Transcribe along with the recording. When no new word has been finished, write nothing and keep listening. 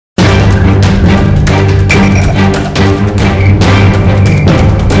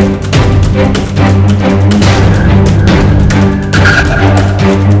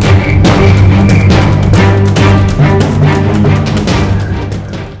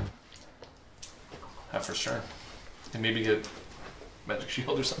that first turn. And maybe get Magic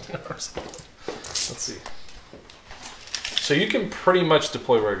Shield or something. Let's see. So you can pretty much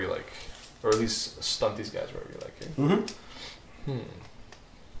deploy wherever you like. Or at least stunt these guys wherever you like. Eh?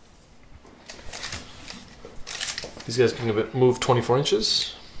 These guys can move 24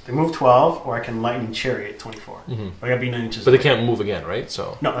 inches. They move 12, or I can Lightning Chariot 24. I gotta be 9 inches. But they can't move again, right?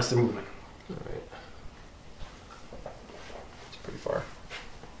 So no, that's the movement. All right. It's pretty far.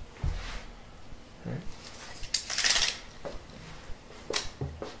 All right.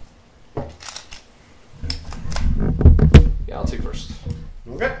 Yeah, I'll take first.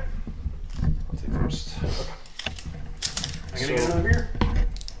 Okay. I'll take first. Okay. I'm gonna get another beer.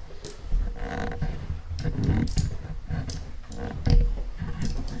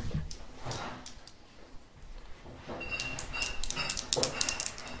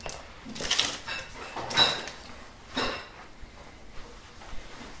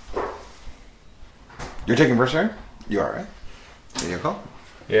 You're taking first turn? You are, right? There you go.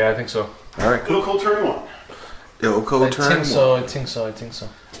 Yeah, I think so. All right, cool. Ilko turn 1. Ilko turn 1. I think so.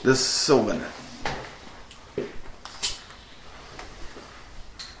 This is Sylvaneth.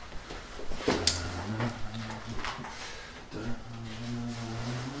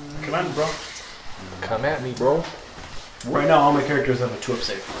 Come on, bro. Come at me, bro. Right now, all my characters have a 2-up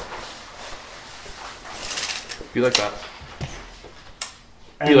save. Be like that.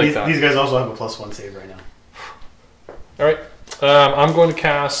 And these guys also have a +1 save right now. Alright. I'm going to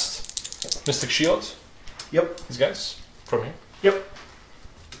cast Mystic Shield. Yep. These guys. From here. Yep.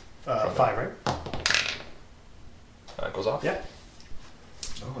 5, right? That goes off. Yeah.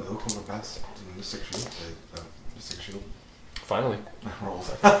 Oh, Ilko will pass to the Mystic Shield. Mystic Shield. Finally.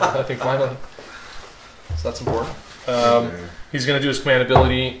 Rolls. I think finally. So that's important. He's going to do his command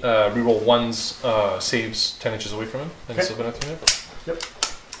ability, reroll 1's saves 10 inches away from him. And okay. Sylvaneth unit. Yep.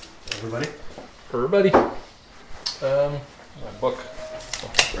 Everybody. My book.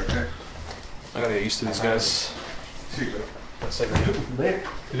 Okay. I gotta get used to these guys. Here you go. One second. Later.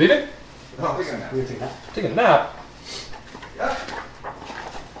 You leaving? No, I'm taking a nap. We're gonna take that. Take a nap. Yeah.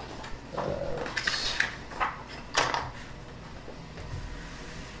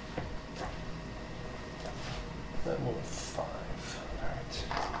 That move 5. Alright.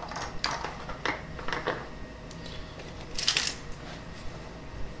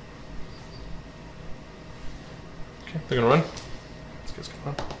 Okay, they're gonna run. These guys can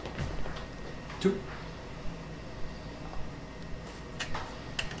run. 2.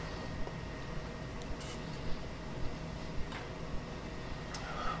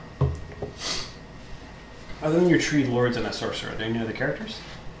 Other than your tree lords and a sorcerer, are there any other characters?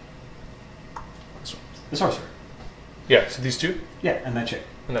 This one. The sorcerer. Yeah, so these two? Yeah, and that chick.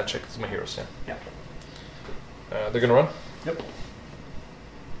 And that chick is my heroes, yeah. Yeah. They're gonna run? Yep.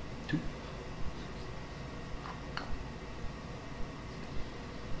 2.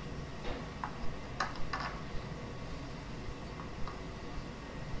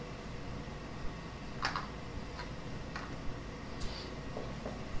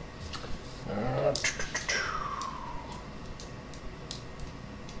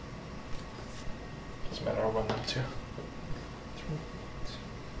 Doesn't matter, I'll run them too. 3.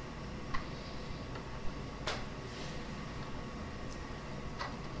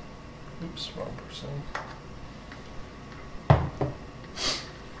 Oops, wrong person.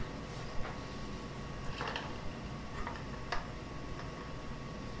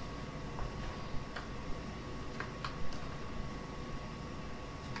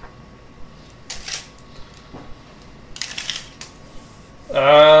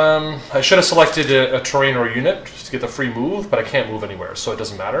 I should have selected a terrain or a unit just to get the free move, but I can't move anywhere, so it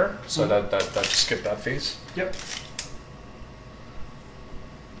doesn't matter. So that just skipped that phase. Yep.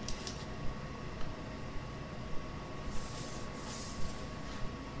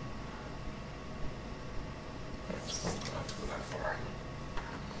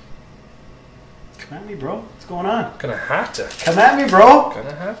 Come at me, bro. What's going on? Gonna have to. Come at me, bro.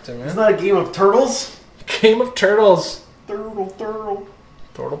 Gonna have to, man. It's not a game of turtles. Game of turtles. Turtle.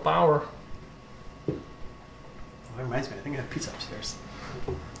 Turtle power. Oh, that reminds me. I think I have pizza upstairs.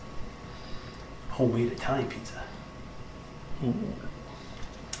 Homemade Italian pizza. Ooh.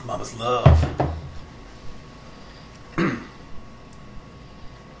 Mama's love. Let's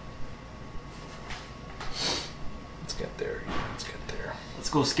get there. Let's get there. Let's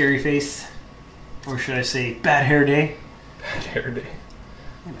go scary face. Or should I say bad hair day? Bad hair day.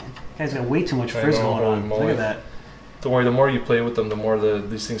 Hey, man. You guys got way too much I frizz know, going on. holy Look moly. at that. Don't worry, the more you play with them, the more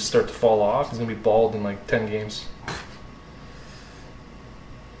these things start to fall off. He's going to be bald in like 10 games.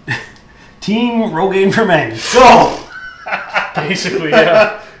 Team Rogaine for men. Go! Basically,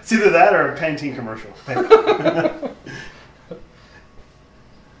 yeah. It's either that or a Pantene commercial.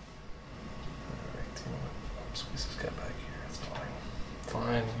 Squeeze this guy back here. It's fine.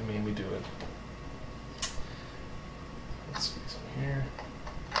 Fine. You made me do it. Let's squeeze him here.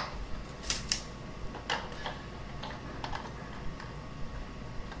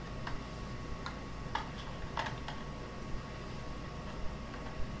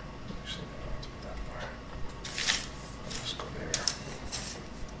 Actually, I don't have to put that far. I'll just go there.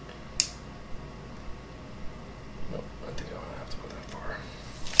 Nope, I think I'm gonna have to put that far.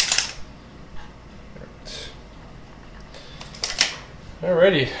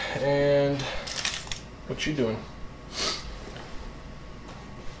 Alrighty, and what you doing?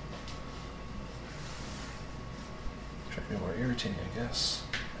 Try to be more irritating, I guess.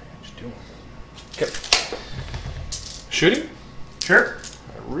 What you doing? Okay. Shooting? Sure.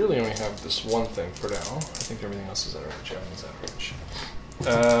 I really only have this one thing for now. I think everything else is out of range. Everything's out of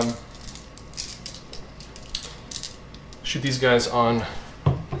range. Shoot these guys on.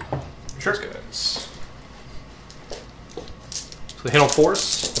 Sure. These guys. So they hit on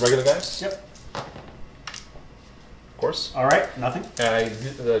 4s, the regular guys. Yep. Of course. All right. Nothing.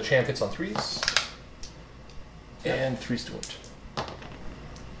 The champ hits on 3s. And 3s to wound.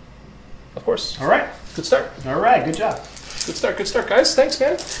 Of course. All right. Good start. All right. Good job. Good start, guys. Thanks,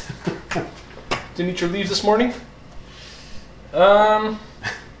 man. Didn't eat your leaves this morning. Sounds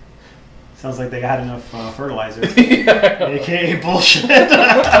like they had enough fertilizer. Yeah. AKA bullshit.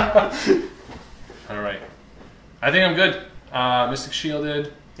 All right. I think I'm good. Mystic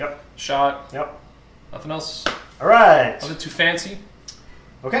shielded. Yep. Shot. Yep. Nothing else. All right. Nothing too fancy.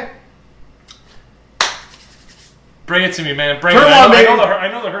 Okay. Bring it to me, man. Bring Turn it. one, baby. I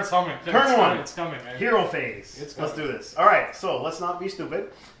know the hurt's coming. Turn one. It's coming, man. Hero phase. Let's do this. All right. So let's not be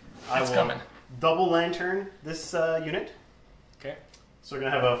stupid. I will coming. double lantern this unit. Okay. So we're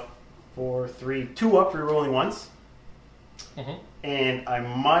gonna have a 4, 3, 2 up, rerolling once. Mm-hmm. And I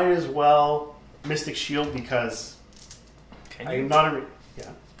might as well Mystic Shield because I'm not a.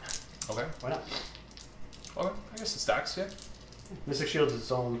 Yeah. Okay. Why not? Okay. I guess it stacks, yeah. Mystic Shield is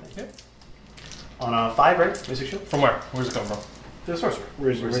its own thing. Yeah. On a 5, right? Mystic Shield? From where? Where's it come from? The sorcerer.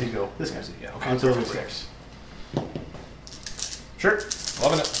 Where's Where's ready he? to go? This guy. Where's he? Yeah, okay. Onto those Perfect. guys. Sure.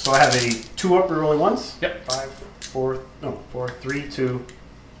 Loving it. So I have a 2 up, rerolling once. Yep. 5, 4, 3, 2,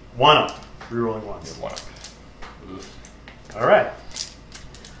 1 up, rerolling once. One up. All right.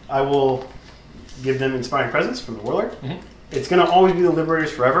 I will give them Inspiring Presence from the Warlord. Mm-hmm. It's going to always be the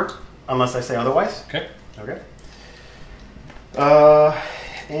Liberators forever, unless I say otherwise. Okay. Okay.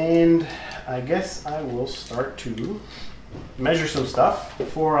 And I guess I will start to measure some stuff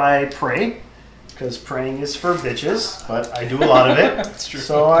before I pray, because praying is for bitches, but I do a lot of it. That's true.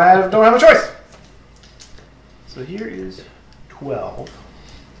 So I don't have a choice. So here is 12.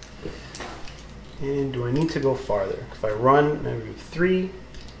 And do I need to go farther? If I run, I do 3.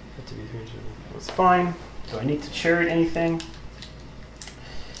 That's fine. Do I need to chariot anything?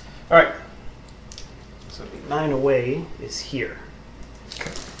 Alright. So 9 away is here.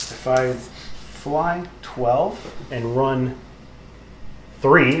 If I fly 12 and run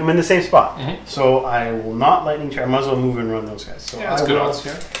 3, I'm in the same spot. Mm-hmm. So I will not lightning chariot. I might as well move and run those guys. So Yeah, that's good odds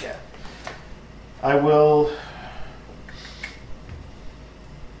here. Yeah. I will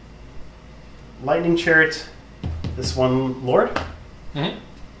lightning chariot this one Lord. Mm-hmm.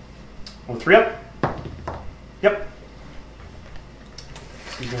 On 3 up. Yep.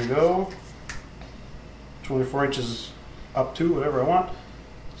 So he's going to go 24 inches up to whatever I want.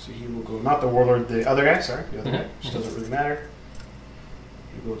 So he will go, not the Warlord, the other guy, sorry, the other guy, which doesn't really matter.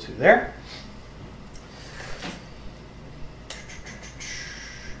 You go to there.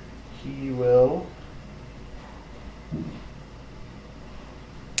 He will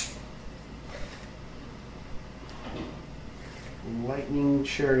lightning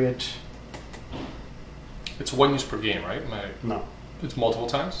chariot. It's 1 use per game, right? No, It's multiple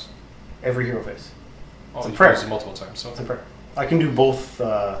times? every hero phase. Oh, It's a you prayer. use it multiple times. So It's a prayer. I can do both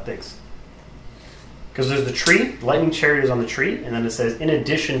things. Because there's the tree, lightning chariot is on the tree, and then it says in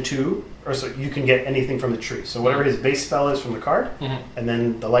addition to, or so you can get anything from the tree. So whatever his base spell is from the card, and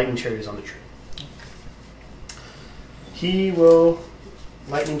then the lightning chariot is on the tree. He will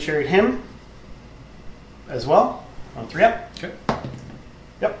lightning chariot him as well on 3 up. Okay.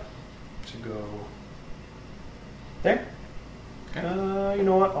 Yep. To go there. Okay. You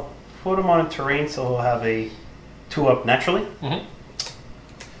know what? I'll put him on a terrain so he'll have a 2 up naturally. Mm-hmm.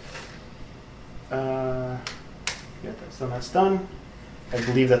 Yeah, that's done. I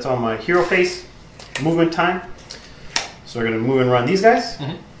believe that's on my hero face. Movement time. So we're going to move and run these guys.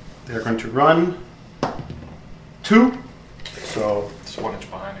 Mm-hmm. They're going to run 2. So It's 1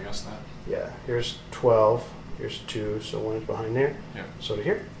 inch behind, I guess, that. Yeah, here's 12. Here's 2, so 1 inch behind there. Yeah. So to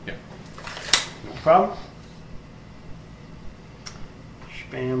here. Yeah. No problem.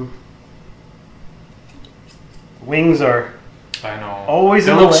 Bam. Wings are I know. always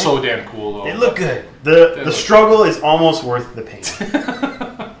they in the look way. so damn cool, though. They look good. The struggle is almost worth the pain.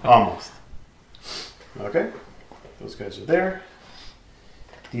 Almost. Okay. Those guys are there.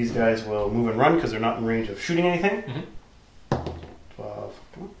 These guys will move and run because they're not in range of shooting anything. 12,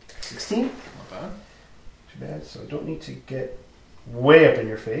 16. Not bad. Too bad. So I don't need to get way up in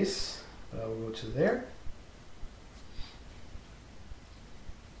your face. We'll go to there.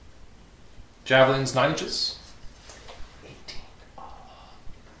 Javelins, 9 inches. 18. Oh.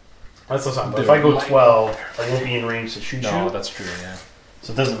 That's the song. But if I go 12, I won't be in range to shoot No, you. that's true, yeah.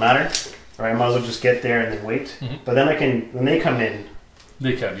 So it doesn't matter. Or I might as well just get there and then wait. But then I can, when they come in,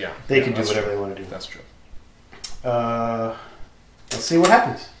 They can, yeah. they can do whatever they want to do. That's true. Let's see what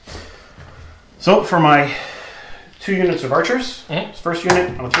happens. So for my 2 units of archers, first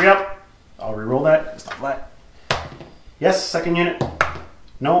unit on a 3-up, I'll re-roll that. It's not flat. Yes, second unit.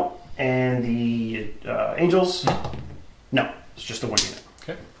 No. And the angels, no. It's just the 1 unit.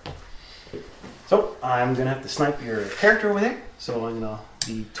 Okay. So I'm going to have to snipe your character over there. So I'm going to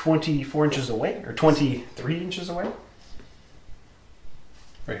be 24 inches away, or 23 inches away.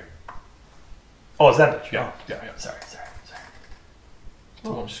 Right here. Oh, is that bitch? Yeah, Oh. yeah, yeah. Sorry.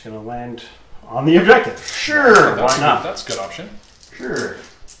 Cool. I'm just going to land on the objective. Sure, why not? That's a good option. Sure.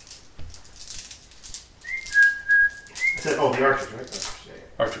 I said, oh, the archers, right?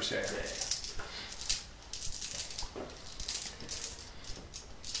 Archers, yeah.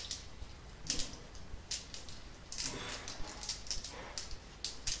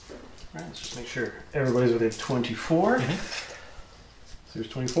 Right, let's just make sure everybody's within 24. So there's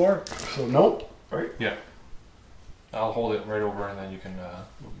 24. So nope. Right. Yeah. I'll hold it right over and then you can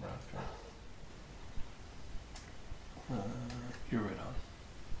move them around. You're right on.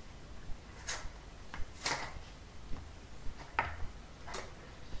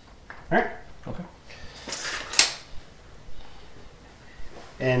 Alright. Okay.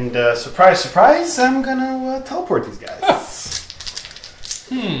 And surprise, surprise, I'm gonna teleport these guys.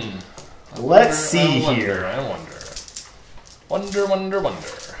 Let's see here. I wonder. Wonder.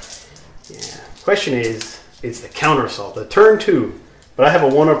 Yeah. Question is, it's the counter assault. The turn 2, but I have a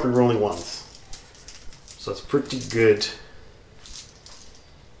 1-up rerolling ones. So it's pretty good.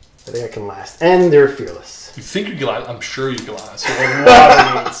 I think I can last. And they're fearless. You think you can last? I'm sure you can last. You have a lot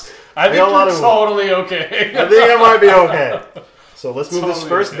of units. I think you're totally okay. I think I might be okay. So let's move this Totally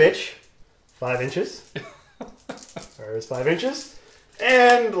first okay. bitch 5 inches. There's 5 inches.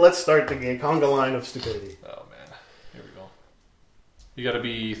 And let's start the conga line of stupidity. Oh man, here we go. You got to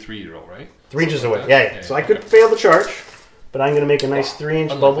be 3-year-old, right? 3 inches Something away. like that? Yeah. So I could fail the charge, but I'm going to make a nice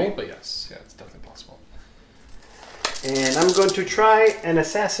 3-inch Unlikely, bubble. but yes, yeah, it's definitely possible. And I'm going to try and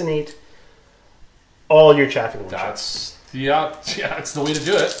assassinate all your chaffing ones. That's it's the way to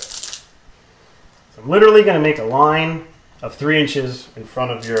do it. So I'm literally going to make a line of 3 inches in front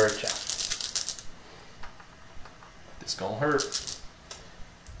of your chaff. This gonna hurt.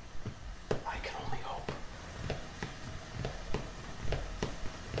 I can only hope.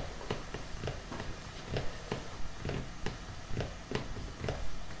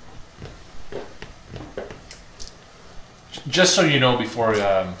 Just so you know, before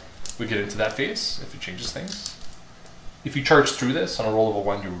we get into that phase, if it changes things, if you charge through this on a roll of a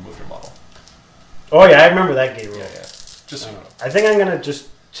 1, you remove your model. Oh yeah, I remember that gate rule. Yeah. Just so you know. I think I'm going to just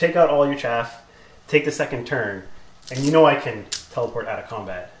take out all your chaff, take the second turn, and you know I can teleport out of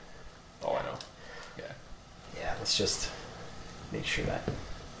combat. Oh, I know. Yeah. Yeah, let's just make sure that.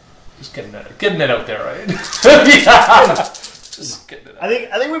 Just getting it out there, right? Yeah. Just getting it out.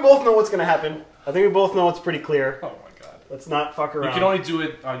 I think we both know what's going to happen. I think we both know it's pretty clear. Oh my god. Let's not fuck around. You can only do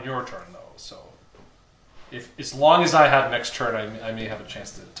it on your turn, though. So, if as long as I have next turn, I may have a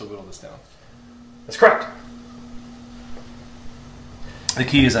chance to whittle this down. That's correct. The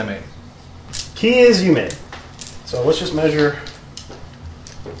key is I may. Key is you may. So let's just measure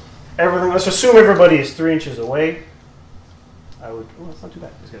everything. Let's assume everybody is 3 inches away. I would. Oh, that's not too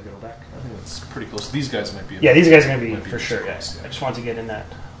bad. Just gotta go back. I think that's pretty close. These guys might be. Yeah, these guys are gonna be might be for sure. Yeah. close, yeah. I just want to get in that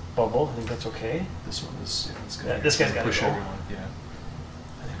bubble. I think that's okay. This one is. Yeah, this guy's gotta push go. everyone. Yeah.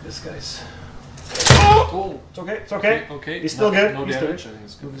 I think this guy's. Oh, It's okay. It's okay. Okay. He's still good. No He's still damage. good. I think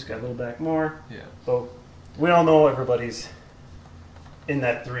it's Move good. this guy a little back more. Yeah. So we all know everybody's in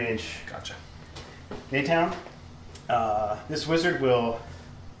that 3-inch Gotcha. Baytown. This wizard will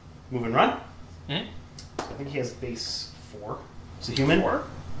move and run. Hmm? So I think he has base 4. It's a human. 4?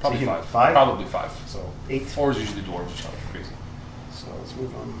 Probably human. 5. 5? Probably 5. So 8. 4 is usually dwarves, which is not crazy. So let's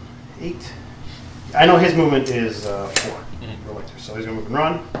move on. 8. I know his movement is 4. Relictor. So he's going to move and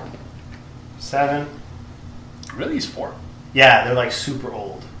run. 7. Really? He's 4? Yeah, they're like super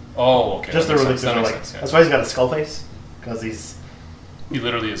old. Oh, okay. Just the Relictors are like... sense, yeah. That's why he's got a skull face. Because he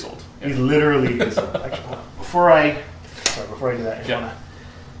literally is old. He literally is old. Actually, before I do that, I just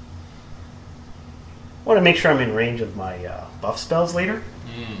want to make sure I'm in range of my buff spells later.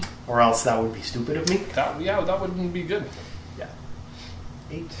 Or else that would be stupid of me. That wouldn't be good. Yeah.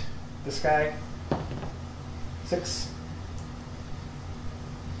 8. This guy. 6.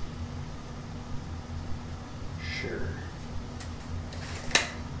 Sure.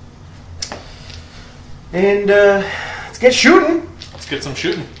 And let's get shooting. Let's get some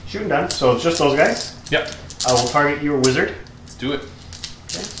shooting. Shooting done. So it's just those guys. Yep. I will target your wizard. Let's do it.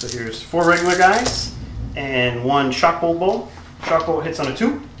 Okay. So here's 4 regular guys and 1 shockbolt bow. Shockbolt hits on a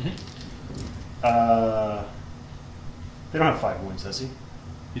 2. They don't have 5 wounds, does he?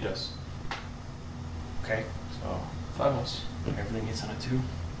 He does. Okay. So 5 wounds. everything hits on a 2.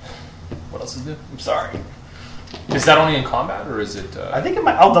 What else is there? I'm sorry. Is that only in combat, or is it? I think it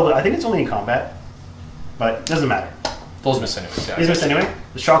might. I'll double it. I think it's only in combat, but it doesn't matter. Those miss anyways. Yeah, He's missed anyway.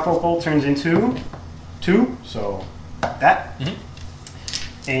 The shockbolt bolt turns into 2, so that.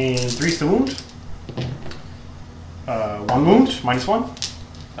 And 3's the wound. 1 wound, -1.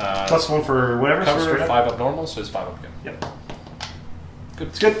 Plus 1 for whatever. Cover, so 5 up normal, so it's 5 up again. Yep. Good.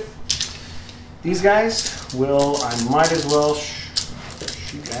 It's good. These guys will. I might as well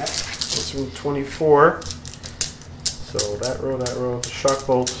shoot at. It's from 24. So that row, the shock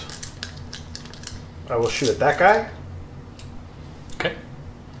bolt. I will shoot at that guy. Okay.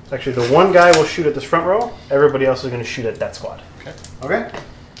 Actually, the one guy will shoot at this front row. Everybody else is going to shoot at that squad. Okay. Okay.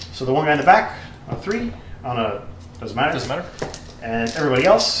 So the one guy in the back on 3 on a doesn't matter. Doesn't matter. And everybody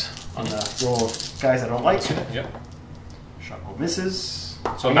else on the row of guys I don't like. Yep. Shock bolt misses.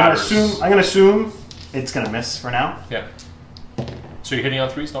 So I'm it matters. gonna assume it's gonna miss for now. Yeah. So you're hitting on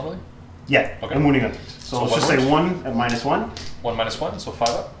 3s normally? Yeah. Okay. I'm wounding on 3s. So let's just say 1 at -1. 1 -1, so 5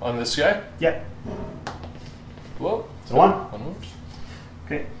 up on this guy. Yeah. Whoa. So 1. 1 wound.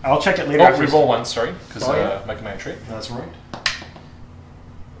 Okay. I'll check it later. Oh, after reroll 1, sorry, because yeah. my command trait. That's right.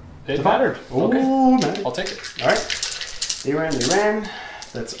 It mattered. Okay. Ooh, man. I'll take it. All right. They ran.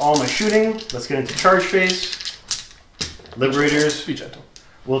 That's all my shooting. Let's get into charge phase. Liberators Be gentle.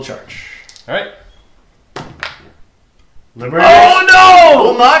 will charge. All right. Liberators Oh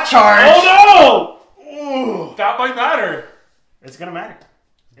will not charge. Oh no! Ooh. That might matter. It's gonna matter.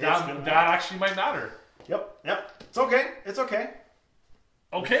 That actually might matter. Yep. It's okay. It's okay.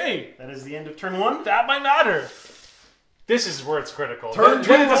 Okay. That is the end of turn 1. That might matter. This is where it's critical. Turn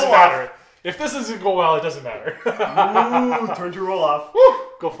Then it doesn't roll off. matter. If this doesn't go well, it doesn't matter. Ooh, turn 2 roll off. Woo!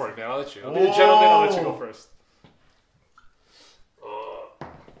 Go for it, man. I'll let you. I'll be the gentleman. I'll let you go first.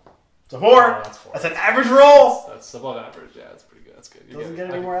 It's a 4. Oh, that's 4. That's an average roll. That's above average. Yeah, that's pretty good. That's good. You Doesn't get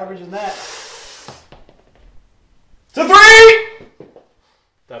get it. any more average than that. It's a 3.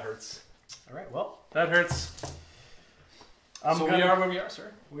 That hurts. All right. Well, That hurts. So we are where we are,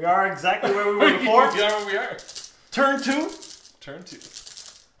 sir. We are exactly where we were before. We are where we are. Turn 2. Turn 2.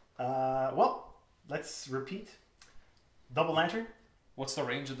 Well, let's repeat. Double lantern. What's the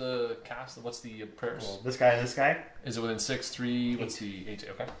range of the cast? What's the prayers? Well, this guy and this guy. Is it within 6, 3? What's the 8?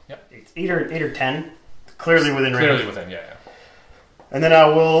 Okay. Yep. 8 or 10. Clearly within range. Clearly within, yeah. And then I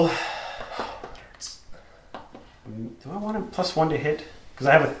will. Do I want a +1 to hit? Because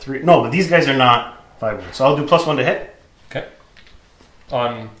I have a 3. No, but these guys are not 5 wounds. So I'll do +1 to hit. Okay.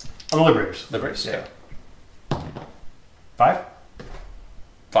 On the Liberators. Liberators? Yeah. 5?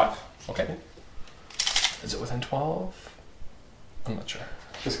 5. Okay. Is it within 12? I'm not sure.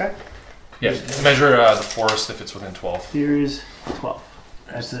 This guy? Yeah. Measure the forest if it's within 12. Here's 12.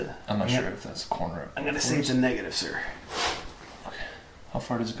 That's it. I'm not sure if that's a corner. I'm going to say it's a negative, sir. Okay. How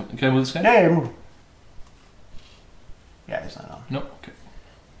far does it come? Can I move this guy? Yeah, move. Yeah, he's not on. No. Okay.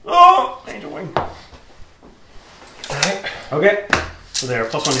 Oh! Angel wing. Alright. Okay. So they're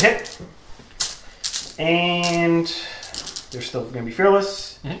 +1 to hit. And they're still going to be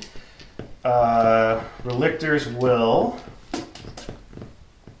fearless. Relictors will.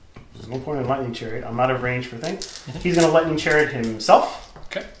 There's no point in lightning chariot. I'm out of range for things. He's going to lightning chariot himself.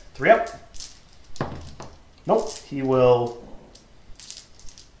 Okay. 3 up. Nope. He will.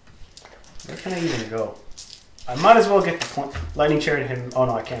 Where can I even go? I might as well get the point. Lightning chariot him. Oh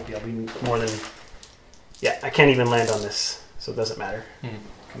no, I can't be. I'll be more than. Yeah, I can't even land on this, so it doesn't matter.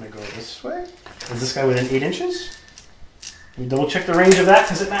 Can I go this way? Is this guy within 8 inches? Let me double check the range of that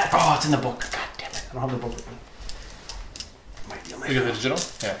because it matters. Oh, it's in the book. God damn it! I don't have the book with me. Might be on my Look at phone. the digital?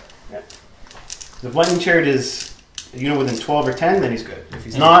 Yeah. Yeah. The lightning chariot is a unit within 12 or 10, then he's good. If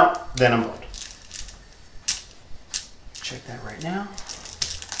he's not, then I'm out. Check that right now.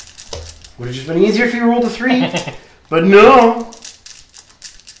 Would have just been easier if you rolled a 3, but no.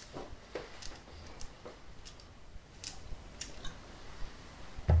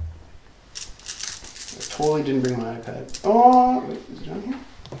 I totally didn't bring my iPad. Oh, wait, is it on here?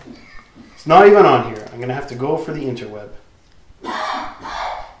 It's not even on here. I'm going to have to go for the interweb.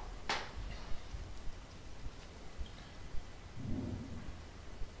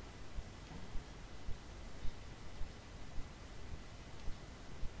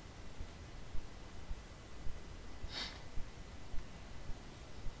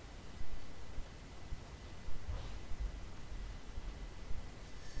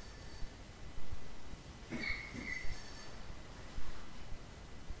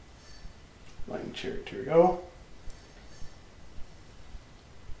 Lightning chariot, here we go.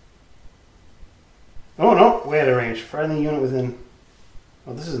 Oh no, way out of range. Friendly unit within.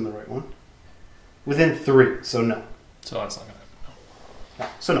 Oh, this isn't the right one. Within 3, so no. So that's not going to happen. No.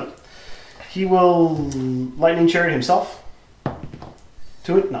 So no. He will lightning chariot himself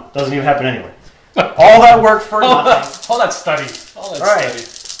to it. No, doesn't even happen anyway. All that work for nothing. All that study. All that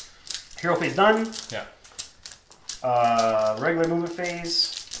study. Hero phase done. Yeah. Regular movement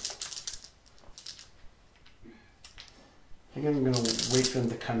phase. I think I'm going to wait for them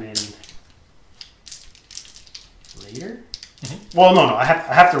to come in later. Mm-hmm. Well, no. I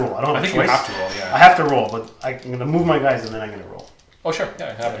have to roll. I don't have I think a choice. you have to roll, yeah. I have to roll, but I'm going to move my guys and then I'm going to roll. Oh, sure.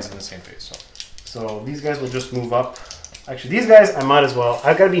 Yeah, it happens in the same phase. So these guys will just move up. Actually, these guys, I might as well.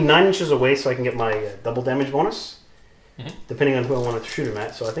 I've got to be 9 inches away so I can get my double damage bonus, depending on who I want to shoot them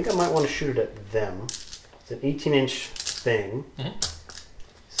at. So I think I might want to shoot it at them. It's an 18-inch thing.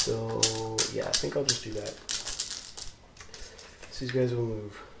 So, yeah, I think I'll just do that. So these guys will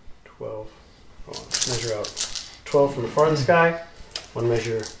move 12. Oh, measure out 12 from the farthest guy. One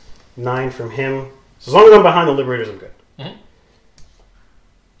measure 9 from him. So as long as I'm behind the Liberators, I'm good.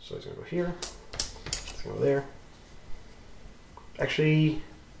 So he's going to go here. He's going to go there. Actually,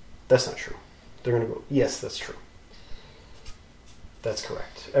 that's not true. They're going to go... Yes, that's true. That's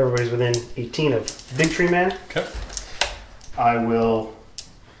correct. Everybody's within 18 of Big Tree Man. Okay. I will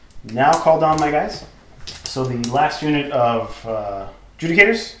now call down my guys. So the last unit of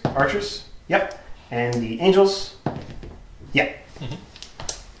Judicators, Archers, yep. And the Angels, yep.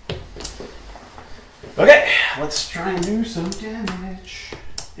 Okay, let's try and do some damage,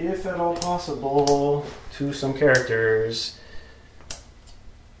 if at all possible, to some characters.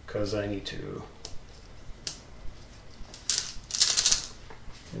 Because I need to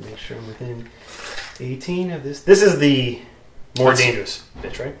make sure I'm within 18 of this. This is the more dangerous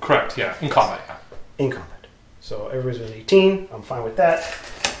bitch, right? Correct, yeah. In combat, yeah. In combat. So everybody's within 18. I'm fine with that.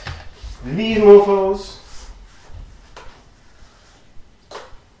 These mofos.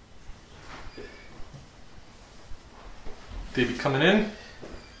 They be coming in.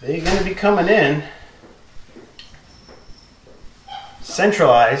 They're going to be coming in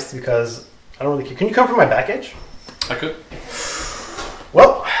centralized because I don't really care. Can you come from my back edge? I could.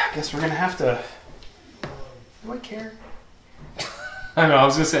 Well, I guess we're going to have to... Do I care? I know, I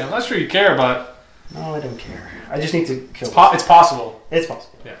was going to say, I'm not sure you care, but... No, I don't care. I just need to kill It's possible. It's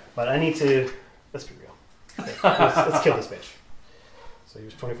possible. Yeah. But I need to... Let's be real. Okay, let's kill this bitch. So he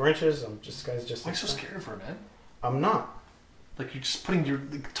was 24 inches. This guy's just... Why are you so scared of her, man? I'm not. Like, you're just putting your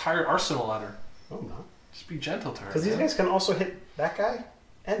entire arsenal at her. No, I'm not. Just be gentle to her. Because these guys can also hit that guy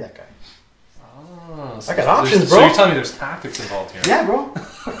and that guy. Oh, I got options, so bro. you're telling me there's tactics involved here. Yeah, bro.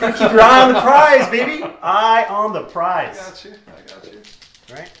 Gotta keep your eye on the prize, baby. Eye on the prize. I got you.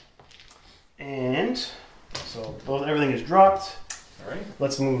 Right? And so everything is dropped. All right.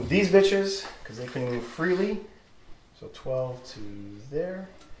 Let's move these bitches because they can move freely. So 12 to there.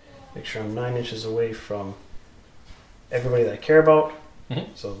 Make sure I'm 9 inches away from everybody that I care about.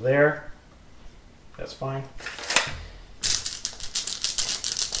 So there. That's fine.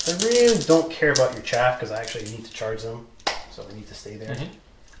 I really don't care about your chaff because I actually need to charge them. So they need to stay there.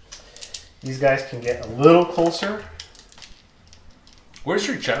 These guys can get a little closer. Where's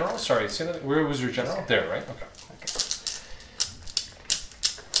your general? Sorry, say that. Where was your general? There, right? Okay.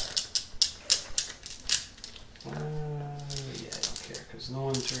 Yeah, I don't care because no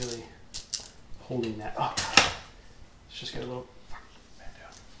one's really holding that up. Let's just get a little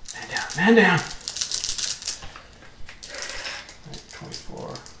man down. Right,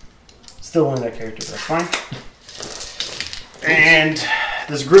 24. Still only that character, but that's fine. And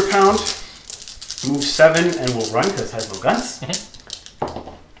this Grip Hound moves 7 and will run because it has no guns.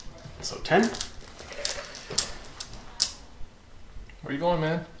 So 10. Where are you going,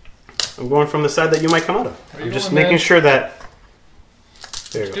 man? I'm going from the side that you might come out of. Where I'm you just going, making man? sure that...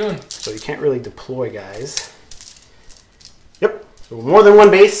 There What you you go. doing? So you can't really deploy, guys. Yep. So more than one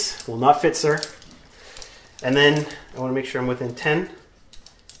base will not fit, sir. And then I want to make sure I'm within 10.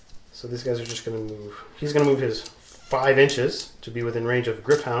 So these guys are just going to move. He's going to move his 5 inches to be within range of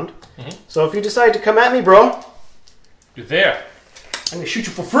Griphound. So if you decide to come at me, bro, You're there. I'm going to shoot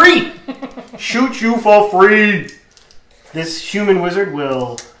you for free. Shoot you for free. This human wizard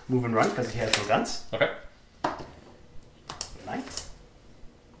will move and run because he has no guns. Okay. Nice.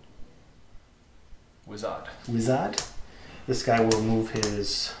 Wizard. This guy will move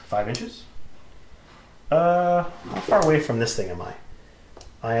his 5 inches. How far away from this thing am I?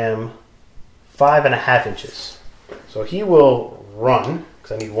 I am 5.5 inches. So he will run,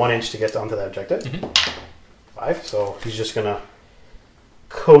 because I need 1 inch to get onto that objective. 5, so he's just going to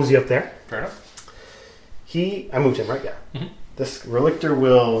cozy up there. Fair enough. I moved him, right? Yeah. This Relictor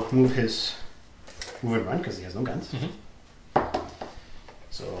will move and run, because he has no guns.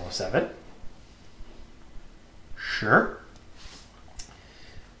 So 7. Sure.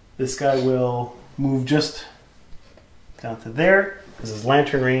 This guy will move just down to there, because his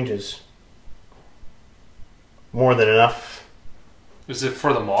lantern range is more than enough. Is it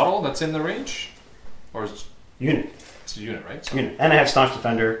for the model that's in the range? Or is Unit. it's a unit, right? So, Unit. And I have Staunch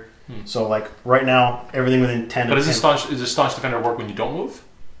Defender. So like right now, everything within 10 but of does 10. the staunch defender work when you don't move?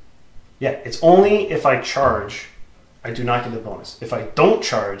 Yeah, it's only if I charge, I do not get the bonus. If I don't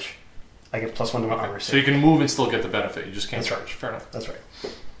charge, I get +1 to my armor So you save. can move and still get the benefit. You just can't That's charge. Fair enough. That's right.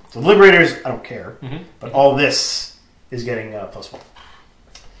 So Liberators, I don't care. But all this is getting +1.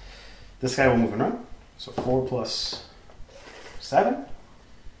 This guy will move and run. So 4 plus 7.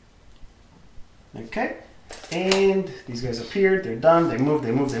 Okay. And these guys appeared. They're done. They moved.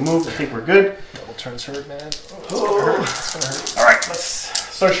 I think we're good. Double turns hurt, man. Oh. It's gonna hurt. All right, let's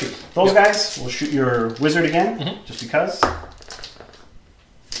start shooting. Those guys will shoot your wizard again, just because.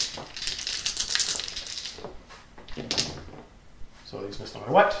 So these missed no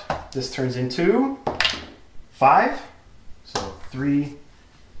matter what. This turns into 5. So 3,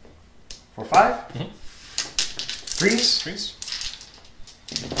 4, 5. 3s. Threes.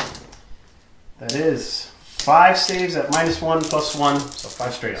 That is 5 saves at -1 +1, so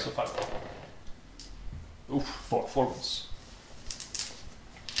 5 straight up. So 5. Oof. 4 rolls.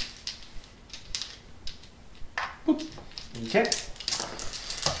 Boop. Okay.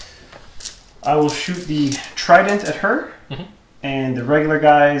 I will shoot the trident at her, and the regular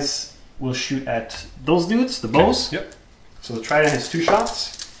guys will shoot at those dudes, the bows. Yep. So the trident has 2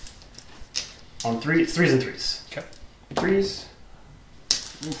 shots on 3. It's 3s and 3s. Okay. 3s,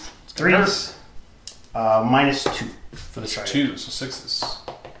 Oof. 3s, -2 for the trident. 2, so 6s.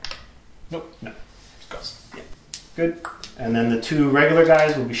 Nope. No. Goes. Good. And then the 2 regular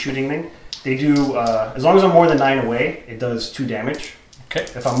guys will be shooting me. They do, as long as I'm more than 9 away, it does 2 damage. Okay.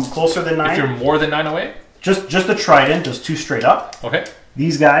 If I'm closer than 9, If you're more than 9 away? just the trident does 2 straight up. Okay.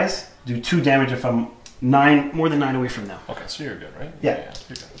 These guys do 2 damage if I'm more than 9 away from them. Okay, so you're good, right? Yeah.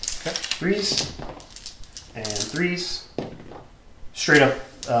 You're good. Okay. 3s and 3s. Straight up,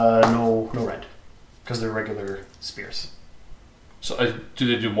 no rend. Because they're regular spears. So do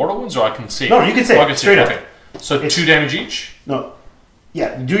they do mortal wounds or I can save? No, you can save. Oh, I can Straight save. up. Okay. So It's- 2 damage each? No.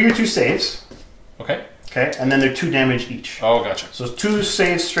 Yeah, do your 2 saves. Okay. Okay, and then they're 2 damage each. Oh, gotcha. So 2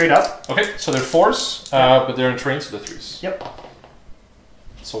 saves straight up. Okay, so they're 4s, but they're in terrain, so they're 3s. Yep.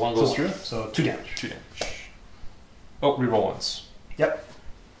 So 1 goes So, through. so 2 damage. 2 damage. Oh, reroll once. Yep.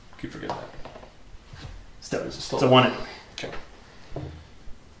 Keep forgetting that. Still, Is it still- it's a 1 anyway. Okay.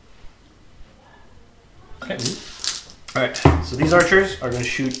 Okay. Alright, so these archers are going to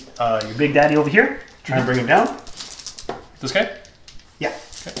shoot your big daddy over here. Try and bring him down. This guy? Yeah.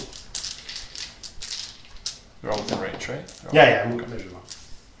 Okay. They're all within range, right? Yeah, I'm measure them up.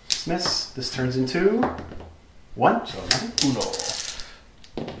 Miss. This turns into 1, so nothing.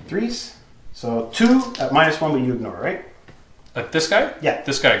 Uno. 3s. So 2 at -1, but you ignore, right? This guy? Yeah.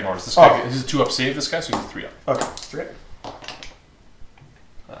 This guy ignores. This Oh. guy, he's a 2 up save, this guy, so he's a 3 up. Okay, 3 up.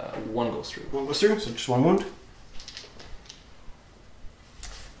 1 goes through. 1 goes through, so just 1 wound.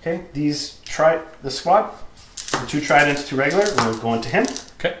 Okay, the squad, the 2 tridents, 2 regular, we'll go into him.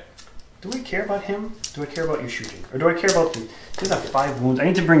 Okay. Do I care about him? Do I care about your shooting? Or do I care about the... He's got 5 wounds. I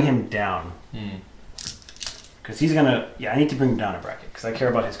need to bring him down. Because he's going to... Yeah, I need to bring him down a bracket. Because I care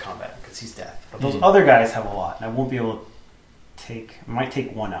about his combat. Because he's death. But those other guys have a lot. And I won't be able to take... I might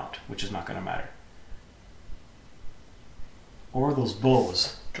take 1 out. Which is not going to matter. Or those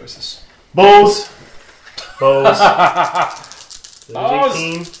bows. Choices. Bows! Bows. So Bows!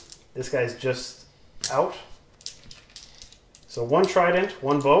 there's 18. This guy's just out. So 1 trident,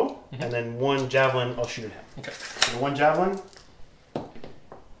 1 bow, and then 1 javelin. I'll shoot at him. Okay. So 1 javelin.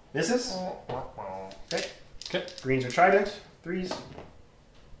 Misses. Okay. Okay. Greens are trident. 3s.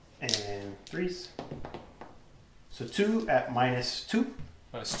 And 3s. So 2 at -2.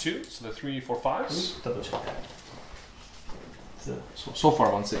 -2. So the 3, 4, 5s. Double check that. So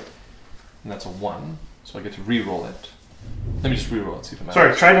far 1 save. And that's a 1. So I get to re-roll it. Let me just re-roll it, see if it matters.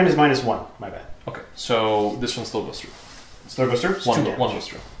 Sorry, trident is -1. My bad. Okay, so this one still goes through. Still goes through? It's One 2 damage. goes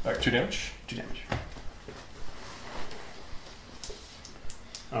through. Alright, 2 damage. 2 damage.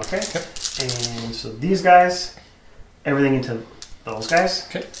 Okay. And so these guys, everything into those guys.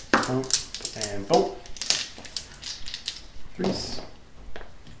 Okay. Boom. And boom. 3s.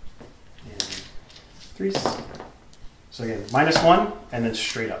 And 3s. So again, -1 and then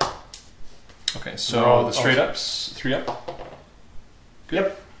straight up. Okay, so the straight ups, 3 up. Good.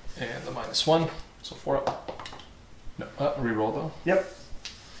 Yep. And the -1, so 4 up. No, re-roll though. Yep.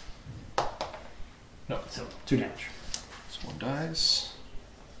 No. So 2 damage. So 1 dies.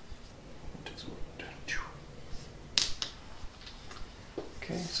 1 takes a wound.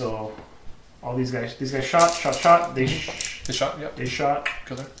 Okay, so all these guys shot. They shot, yep. They shot.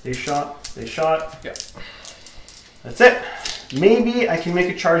 Killer. They shot. Yeah. That's it. Maybe I can make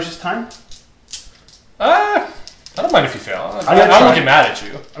a charge this time. I don't mind if you fail. I'm not get mad at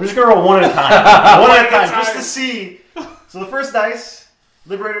you. I'm just gonna roll 1 at a time. 1 at a time, just to see. So the first dice,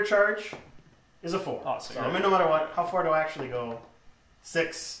 Liberator charge, is a 4. Oh, so I mean, no matter what, how far do I actually go?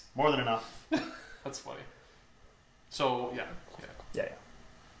 6, more than enough. That's funny. So yeah. Yeah.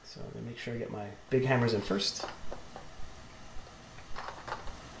 So let me make sure I get my big hammers in first.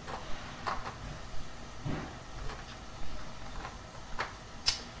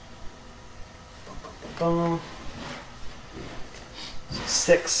 Boom. So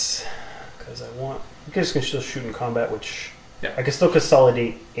 6, because I want. You guys can still shoot in combat, which I can still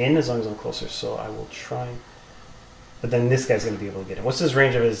consolidate in as long as I'm closer. So I will try. But then this guy's going to be able to get it. What's his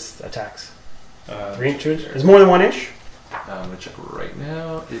range of his attacks? 3 inches. Is more than 1 inch? I'm gonna check right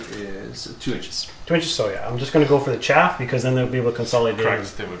now. It is 2 inches. 2 inches. So yeah, I'm just going to go for the chaff because then they'll be able to consolidate.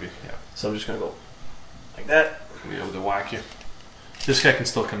 Correct. They would be. Yeah. So I'm just going to go like that. Be able to whack you. This guy can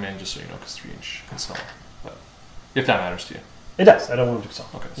still come in, just so you know, because 3-inch can sell. But if that matters to you, it does. I don't want to console.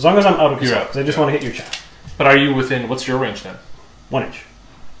 Okay. As long as I'm out of console, You're out. because I just want to hit your chaff. But are you within? What's your range then? 1 inch.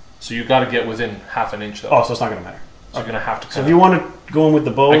 So you got to get within half an inch, though. Oh, so it's not going to matter. So you're gonna have to. So if you want to go in with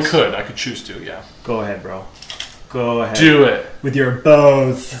the bows, I could choose to. Yeah. Go ahead, bro. Go ahead. Do it with your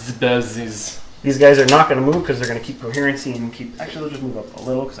bows. These guys are not going to move because they're going to keep coherency and keep. Actually, they'll just move up a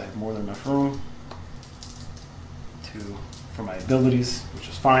little because I have more than enough room for my abilities, which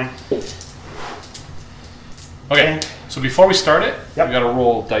is fine. Okay. So before we start it, we got to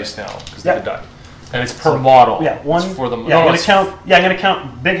roll dice now because they die, and it's per model. Yeah, one it's for the. Yeah, I'm going to count. Yeah, I'm going to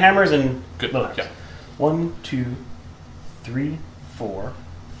count big hammers and good. Little hammers. Yeah. 1, 2, 3, 4,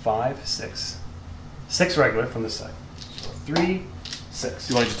 5, 6. 6 regular from this side. So 3, 6.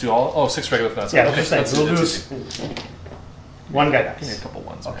 Do you want to just do all? Oh, 6 regular from that side. Yeah, okay. that's we'll do one guy dies. Give me a couple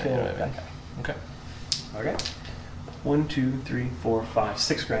ones. I'll kill that guy. Okay. Okay. 1, 2, 3, 4, 5,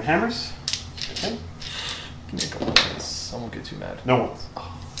 6 grand hammers. Okay. Give me a couple ones. I won't get too mad. No ones.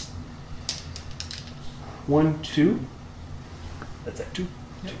 1, 2. That's it. 2.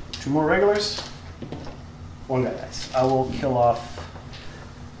 Yep. 2 more regulars. 1 guy dies. I will kill off.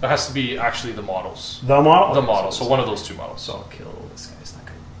 That has to be actually the models. The model? The model. So one of those 2 models. So I'll kill this guy. It's not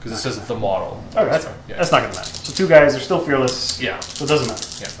good. Because it says the model. Okay, that's not going to matter. So 2 guys are still fearless. Yeah. So it doesn't matter.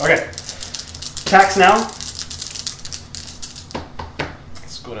 Yeah. Okay. Attacks now.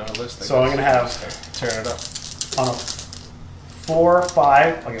 Let's go down the list. So I'm going to have. Tearing it up. On a 4,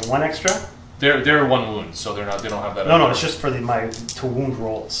 5, I'll get 1 extra. They're 1 wound, so they're not. They don't have that. No, it's just for my to wound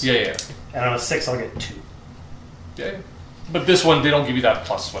rolls. Yeah. And on a 6, I'll get 2. Yeah. But this one, they don't give you that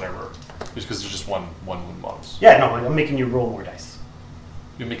plus whatever, just because there's just one wound models. Yeah, no, I'm making you roll more dice.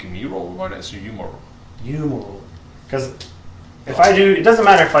 You're making me roll more dice, or you more roll? You more roll. Because if I do, it doesn't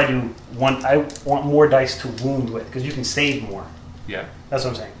matter if I do 1. I want more dice to wound with, because you can save more. Yeah. That's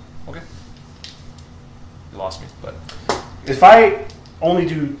what I'm saying. Okay. You lost me, but if I only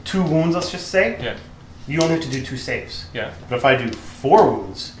do 2 wounds, let's just say. Yeah. You only have to do 2 saves. Yeah. But if I do 4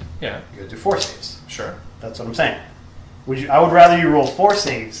 wounds. Yeah. You got to do 4 saves. Sure. That's what I'm saying. I would rather you roll 4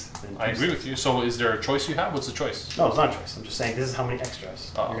 saves than 2 I agree with you. So is there a choice you have? What's the choice? No, it's not a choice. I'm just saying this is how many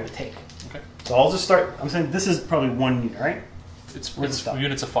extras you're going to take. Okay. So I'll just start. I'm saying this is probably 1 unit, right? It's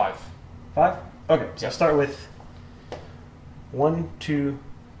units of 5. 5? Okay. So I'll start with 1, 2,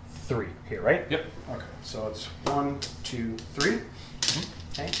 3 here, right? Yep. Okay. So it's 1, 2, 3.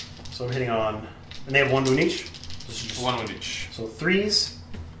 Okay. So we're hitting on, and they have 1 wound each. This is just One with each. So 3s.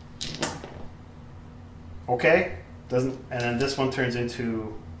 Okay. Doesn't, and then this one turns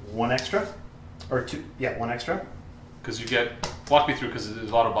into 1 extra, or 2. Yeah, 1 extra. Because you get walk me through because there's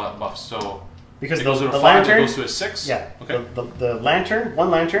a lot of buffs. So Because it goes to a the 5, lantern it goes to a 6. Yeah. Okay. The lantern, 1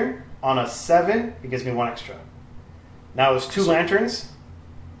 lantern on a 7, it gives me 1 extra. Now there's 2 lanterns,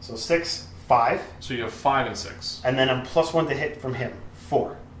 so 6, 5, So you have 5 and 6. and then I'm +1 to hit from him,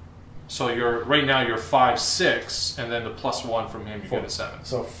 4. So you're right now you're 5, 6, and then the +1 from him you get a 7.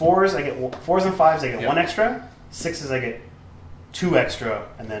 So 4s, I get 4s and 5s, I get Yeah. 1 extra. 6s, I get 2 extra,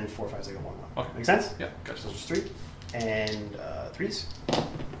 and then 4, 5s, I get 1. Okay. Make sense? Yeah, gotcha. So just 3 and 3s.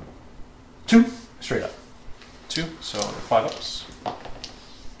 2 straight up. 2, so 5 ups.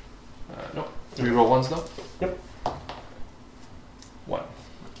 No, 3 roll 1s though. Yep. 1.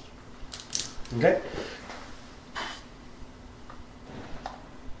 Okay.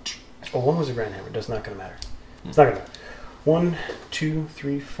 Oh, 1 was a grand hammer. That's not going to matter. It's not going to matter. 1, 2,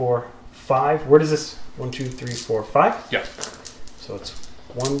 3, 4, 5. Where does this? 1, 2, 3, 4, 5? Yeah. So it's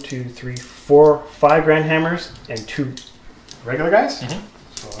 1, 2, 3, 4, 5 grand hammers and 2 regular guys. Mm-hmm.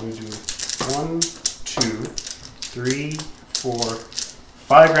 So I'm going to do 1, 2, 3, 4,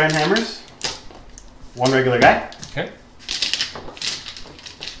 5 grand hammers. 1 regular guy. Okay.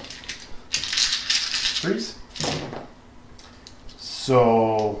 3s.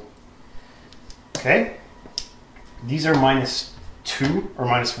 So, okay. These are -2 or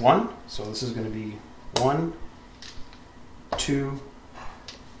 -1. So this is going to be 1, 2,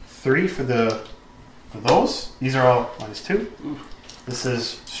 3 for those. These are all -2. This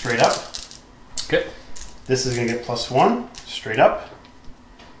is straight up. Okay. This is going to get +1 straight up.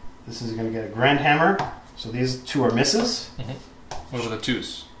 This is going to get a grand hammer. So these 2 are misses. What are the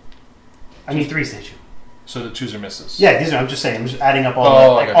 2s? I need 3s to hit you. So the 2s are misses. Yeah, these are. I'm just saying. I'm just adding up all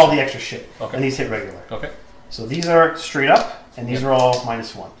Oh, I the, gotcha. all the extra shit. Okay. And these hit regular. Okay. So these are straight up, and these are all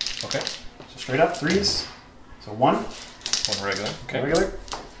 -1. Okay. So straight up 3s. So 1. 1 regular. Okay. Regular.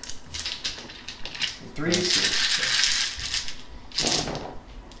 3s.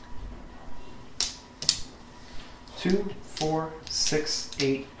 2, 4, 6,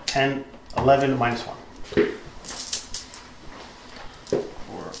 8, 10, 11, -1. 4,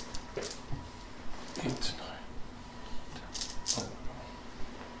 8, 9, 10.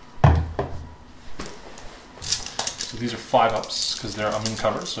 So these are 5 ups because I'm in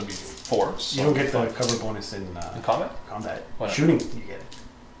cover, so it'd be 4s. So You don't get the cover bonus in combat. combat. Why not? Shooting, you get it.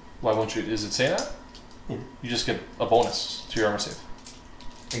 Why won't you? Does it say that? Yeah. You just get a bonus to your armor save.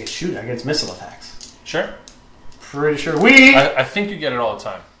 I get shooting against missile attacks. Sure. Pretty sure I think you get it all the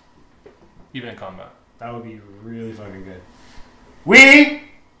time, even in combat. That would be really fucking good.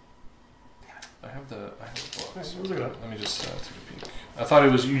 I have the book. Alright, look it up. Let me just take a peek. I thought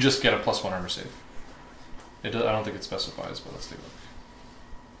it was you just get a +1 armor save. I don't think it specifies, but let's take a look.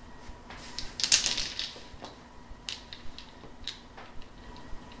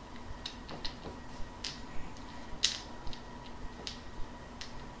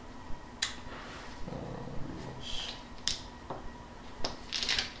 Rules.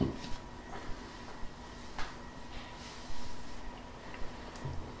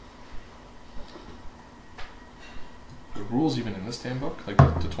 The rules even in this damn book, like the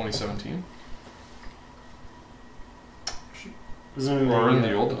 2017. Isn't it Or in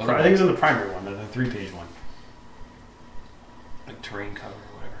the old- I think it's in the primary one, the 3-page one. Like terrain cover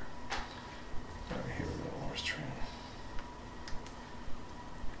or whatever. Alright, here we go. Where's train?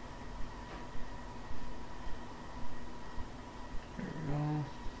 Here we go.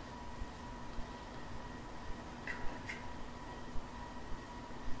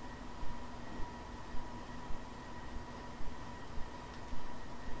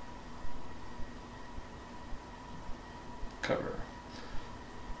 Cover.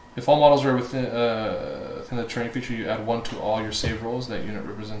 If all models are within the terrain feature, you add 1 to all your save rolls. That unit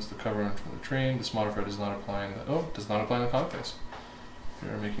represents the cover in front of the terrain. This modifier does not apply in the does not apply in the combat phase.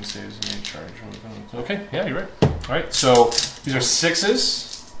 You're making saves and main charge. Okay, yeah, you're right. All right, so these are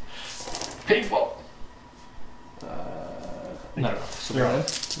 6s. Painful. No. So they're dead.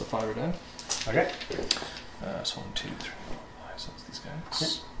 The 5 are dead. Okay. So 1, 2, 3, 4, 5. So it's these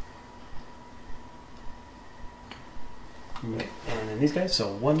guys. Okay. And then these guys.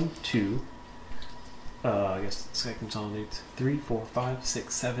 So 1, 2. I guess this guy consolidates 3, 4, 5,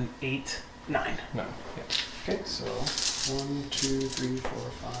 6, 7, 8, 9. No. Yeah. Okay, so 1, 2, 3,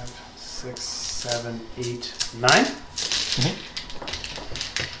 4, 5, 6, 7, 8, 9. Mm-hmm.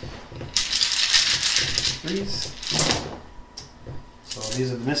 3s. So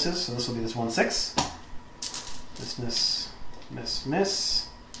these are the misses. So this will be this 1, 6. This miss, miss, miss.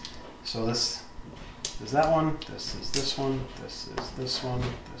 So this This is that one. This is this one. This is this one.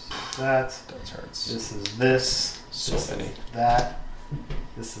 This is that. That hurts. This is this. So this many. Is that.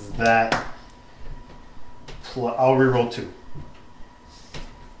 This is that. I'll reroll 2.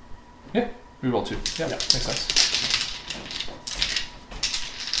 Yeah, reroll 2. Yeah, makes sense.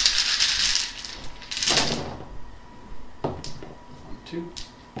 One, 2.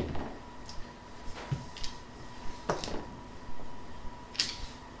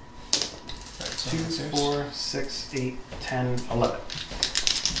 Alright, so 2, that's 4, 6, 8, 10, 11.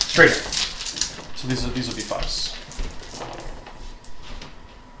 Straight up. So these will be 5s.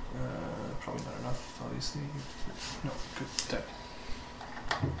 Probably not enough, obviously. No, good. 10.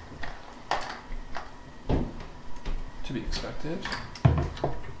 To be expected.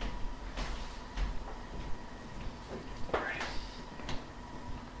 Alrighty.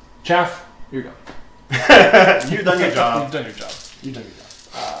 Chaff, here you go. You've done your job. You've done your job. You've done your job.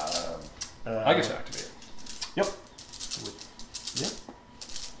 I get to activate it. Yep. Yep.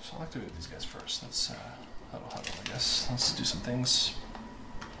 So I'll activate these guys first. Let's huddle, I guess. Let's do some things.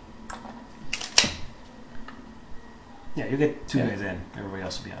 Yeah, you get 2 guys in. Everybody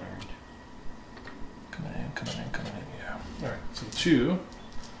else will be out of range. Coming in, yeah. Alright, so 2.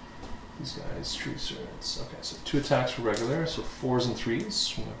 These guys, tree servants. Okay, so 2 attacks for regular, so 4s and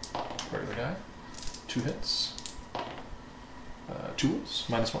 3s from the regular guy. 2 hits. 2 wounds,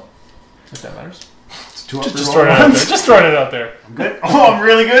 -1. If that matters. It's 2 Just throwing it out there. Just throwing it out there. I'm good. Oh, I'm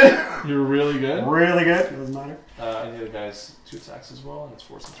really good. You're really good. Really good. It doesn't matter. And the other guy's 2 attacks as well, and it's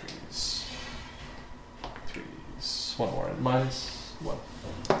 4s and 3s. 3s. 1 more, -1.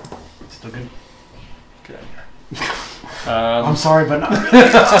 Still good. Get out of here. I'm sorry, but not really.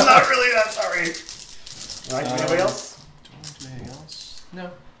 I'm not really that sorry. Alright, anybody else? Do I want to do anything else?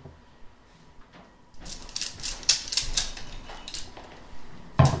 No.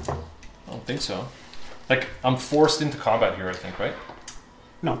 I don't think so. Like, I'm forced into combat here, I think, right?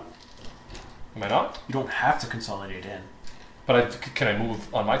 No. Am I not? You don't have to consolidate in. But can I move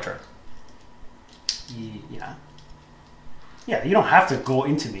on my turn? Yeah. Yeah, you don't have to go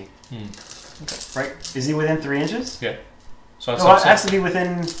into me. Okay. Right? Is he within 3 inches? Yeah. So No, it has to be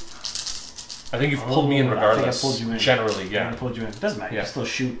within... I think you've pulled me in regardless. I think I pulled you in. Generally, yeah. I pulled you in. It doesn't matter. Yeah. You still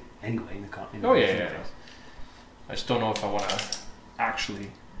shoot anyway in the Oh, yeah. I just don't know if I want to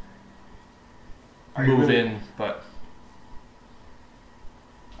actually move in, but...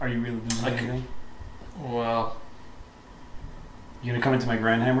 Are you really losing anything? Well... You gonna come into my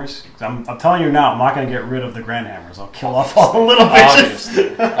grand hammers? 'Cause I'm telling you now, I'm not gonna get rid of the grand hammers. I'll kill off all the little bitches.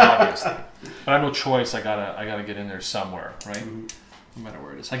 Obviously. But I have no choice. I gotta get in there somewhere, right? Mm-hmm. No matter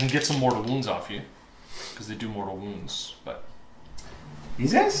where it is. I can get some mortal wounds off you because they do mortal wounds. But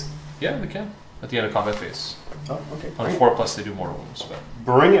These guys? yeah, they can at the end of combat phase. Oh, okay. On a 4+ they do mortal wounds.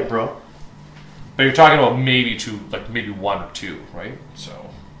 Bring it, bro. But you're talking about maybe 2, like maybe 1 or 2, right? So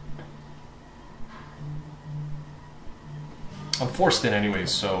I'm forced in anyways,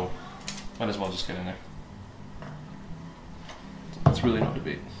 so might as well just get in there. It's really no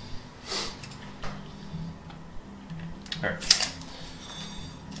debate. Alright.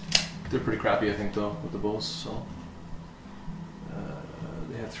 They're pretty crappy, I think, though, with the bulls, so...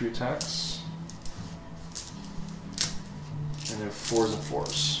 they have 3 attacks. And they're 4s and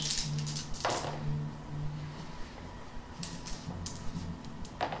 4s.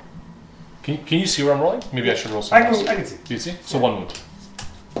 Can you see where I'm rolling? Maybe I should roll something else. I can see. Do you see? So 1 wound.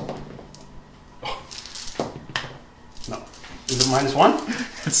 No. Is it -1?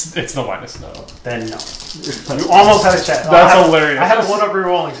 It's no minus, no. Then no. You almost had a check. That's hilarious. I had a 1-up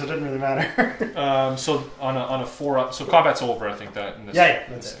re-rolling, so it didn't really matter. So on a 4-up, so combat's over, I think that in this. Yeah,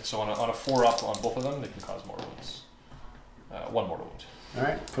 that's it. So on a 4-up on both of them, they can cause mortal wounds. 1 mortal wound. All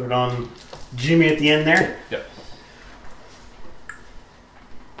right, put it on Jimmy at the end there. Yep.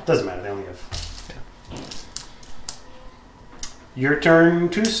 Doesn't matter. They only have. Yeah. Your turn,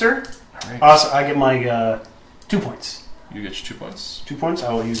 too, sir. All right. Also, I get my 2 points. You get your 2 points. 2 points.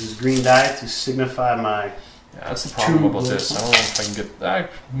 I will use this green die to signify my. Yeah, that's the problem about this. I don't know if I can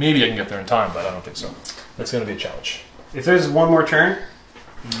get. Maybe I can get there in time, but I don't think so. That's going to be a challenge. If there's one more turn,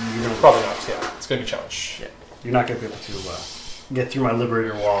 you're gonna Probably not. Yeah, it's going to be a challenge. Yeah. You're not going to be able to get through my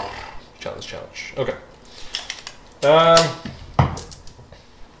liberator wall. Challenge. Okay.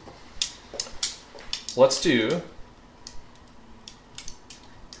 Let's do.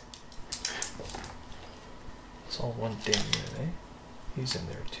 It's all one Damien, eh? He's in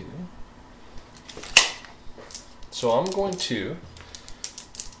there too. So I'm going to.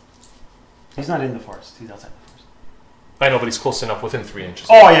 He's not in the forest. He's outside the forest. I know, but he's close enough within 3 inches.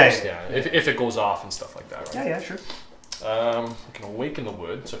 Oh, yeah. If it goes off and stuff like that. Right? Yeah, sure. I can awaken the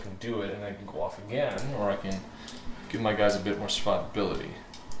wood, so I can do it, and then I can go off again, or I can give my guys a bit more survivability.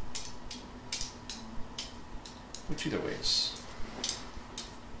 Which either way is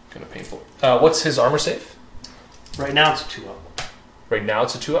kind of painful. What's his armor save? Right now it's a 2 up. Right now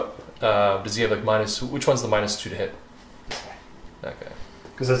it's a 2 up. Does he have like minus? Which one's the -2 to hit? Okay.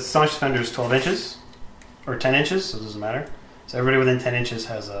 Because the staunch defender is 12 inches or 10 inches, so it doesn't matter. So everybody within 10 inches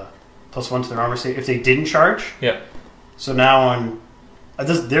has a +1 to their armor save if they didn't charge. Yeah. So now on,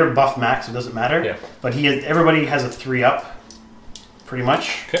 they're buff max, so it doesn't matter. Yeah. But everybody has a 3 up, pretty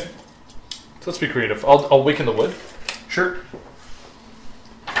much. Okay. So let's be creative. I'll awaken the wood. Sure.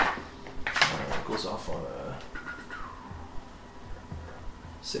 It goes off on a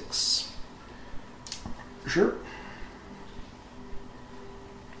 6. Sure.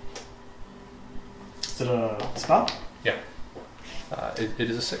 Is it a spell? Yeah. It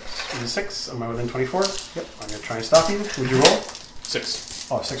is a 6. Is it 6? Am I within 24? Yep. I'm going to try and stop you. Would you roll? 6.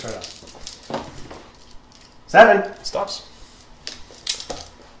 Oh, 6 right on. 7. It stops.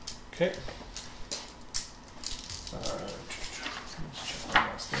 Okay.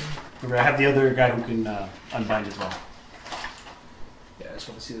 Remember, I have the other guy who can unbind as well. Yeah, I just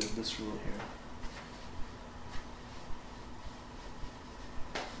want to see this rule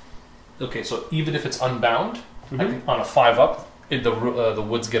here. Okay, so even if it's unbound, I can, on a 5 up, the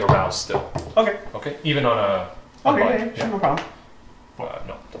woods get aroused still. Okay. Okay, even on a Okay, unbind. yeah, sure, no problem. No, it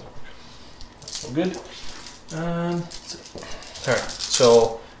doesn't work. That's no good. Alright,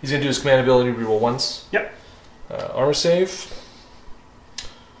 so he's going to do his command ability, reroll once. Yep. Armor save.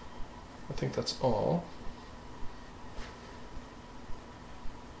 I think that's all.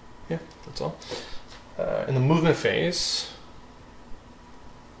 Yeah, that's all. In the movement phase,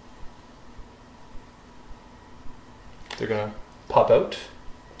 they're going to pop out.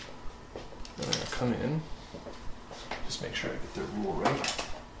 They're going to come in. Just make sure I get their rule right.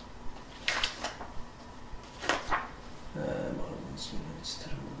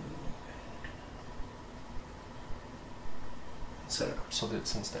 Set it up so that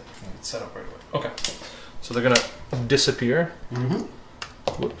it's instant. It's set up right away. Okay. So they're going to disappear. Mm-hmm.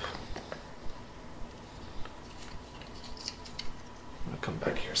 Whoop. I'm going to come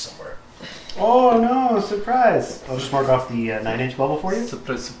back here somewhere. Oh no, surprise! I'll just mark off the 9-inch bubble for you.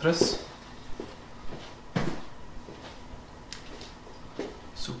 Surprise, surprise.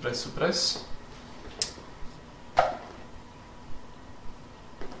 Surprise, surprise.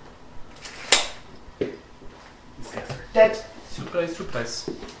 These guys are dead. Surprise, surprise.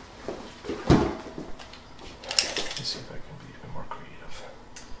 Let's see if I can be even more creative.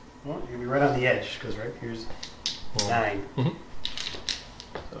 Well, you're gonna be right on the edge because right here's 9. Mm-hmm.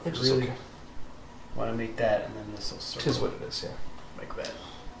 So Which if is you really okay. want to make that, and then this will circle. Tis what it is, yeah. Like that.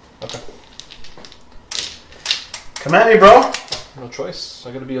 Okay. Come at me, bro. No choice.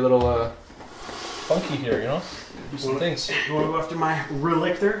 I gotta be a little funky here, you know? Do some things. You want to go after my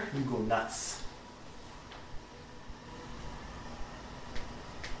relictor? You go nuts.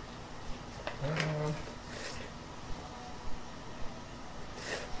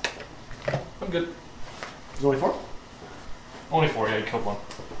 I'm good. There's only 4? Only 4, yeah, you killed one.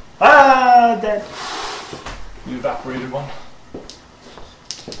 Ah, dead. You evaporated one.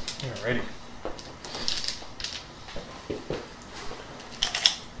 Alrighty.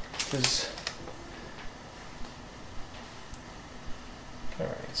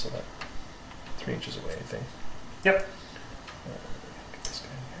 Alright, so that 3 inches away, I think. Yep. Get this guy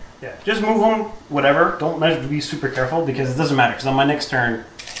in here. Yeah, just move them, whatever. Don't measure to be super careful because it doesn't matter. Because on my next turn,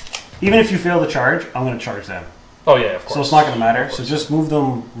 even if you fail the charge, I'm going to charge them. Oh yeah, of course. So it's not going to matter. So just move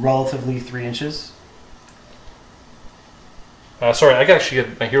them relatively 3 inches. Sorry, I actually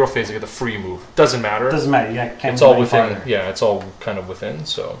get my hero phase. I get the free move. Doesn't matter. It doesn't matter. You can't It's move all any within. farther. Yeah, it's all kind of within.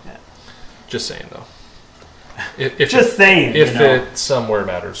 So, Yeah. just saying though. If Just saying. If you know. it somewhere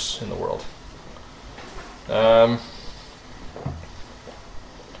matters in the world.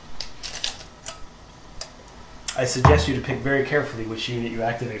 I suggest you to pick very carefully which unit you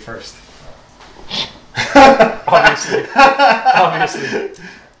activate first. Obviously. Obviously.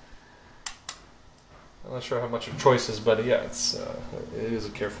 I'm not sure how much of choices, but yeah, it is a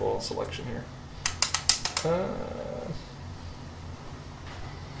careful selection here.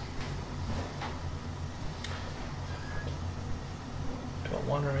 Got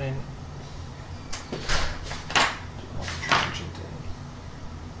one remain.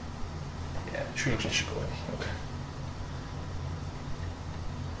 Yeah, tree agent should go in. Okay.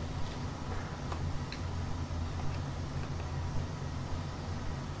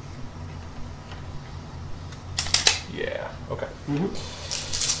 Yeah, okay.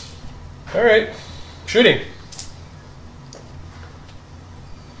 Mm-hmm. Alright. Shooting.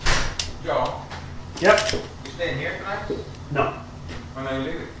 Yep. You staying here tonight? No. When are you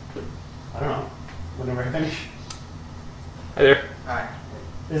leaving? I don't know. Whenever I finish. Hi there. Hi.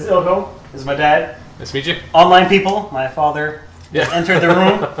 This is Ilko. This is my dad. Nice to meet you. Online people. My father entered the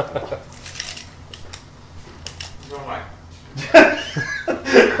room.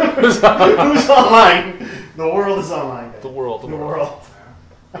 Who's online? Who's online? The world is online. Guys. The world. The world.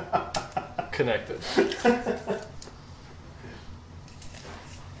 Connected.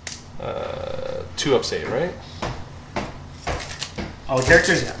 2 up save, right? All the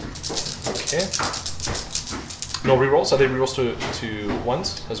characters, yeah. Okay. No rerolls? Are they rerolls to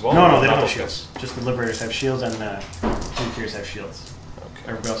ones as well? No, they don't Not have those shields. guys? Just the Liberators have shields and the Dukiers have shields. Okay.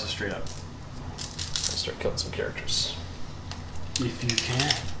 Everybody else is straight up. Let's start killing some characters. If you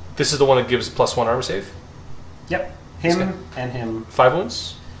can. This is the one that gives +1 armor save? Yep. Him Okay. and him. 5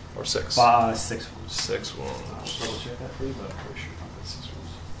 wounds? Or 6? 6 wounds. 6 I'll wounds. double check that for you, but I'm pretty sure it's 6 wounds.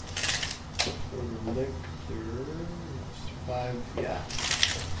 5, yeah.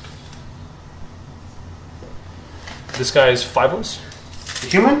 This guy is 5 wounds? The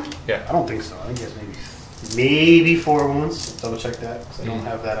human? Yeah. I don't think so. I think he has maybe 4 wounds. Double check that, because I don't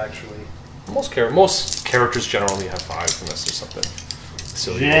have that actually. Most characters generally have 5 unless there's something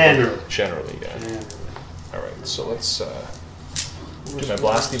silly. Generally. Yeah. Generally. Alright, so let's do my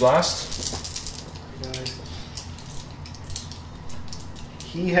blasty blast.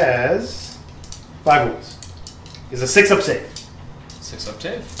 He has 5 wounds. He's a 6 up save. 6 up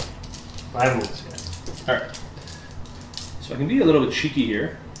save. 5 wounds, yeah. Alright. So I can be a little bit cheeky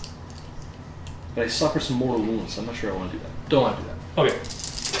here. But I suffer some mortal wounds, so I'm not sure I want to do that. Don't want to do that. Okay.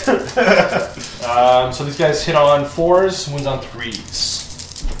 So these guys hit on 4s, wounds on 3s.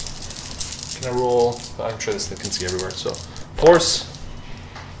 Can I roll? I'm sure this thing can see everywhere. So 4s.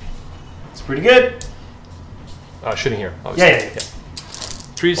 It's pretty good. Shooting here. Yeah.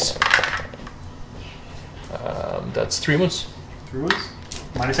 3s. That's 3 wounds. 3 wounds.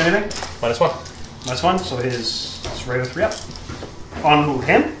 Minus anything? -1. -1, so his regular 3 up. On who?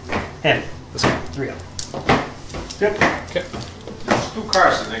 Him? Him. This guy. 3 up. Yep. Okay. There's 2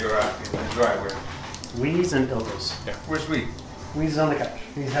 cars in the garage in the driveway. Wheeze and Ilkos. Where's we? Wheeze is on the couch.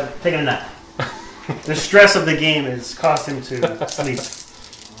 He's taking a nap. The stress of the game has caused him to sleep.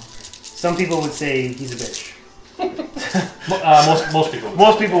 Some people would say he's a bitch. Most people.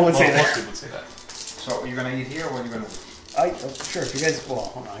 Most people would say Most that. people would say that. So you're gonna eat here or you're gonna? Sure. If you guys, well,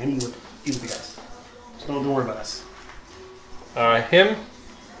 hold on. I'm gonna eat with the guys. So don't worry about us. Him.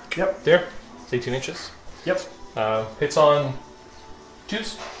 Yep. There. It's 18 inches. Yep. Hits on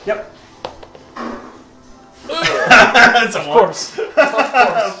 2s. Yep. Of course.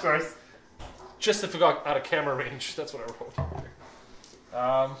 Of course. Just if it got out of camera range, that's what I rolled.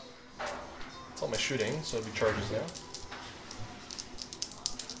 That's all my shooting, so it'll be charges now.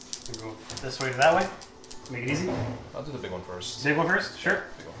 We go this way to that way. Make it easy. I'll do the big one first. Big one first? Sure.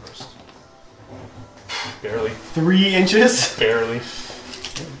 Big one first. Barely. 3 inches. Barely.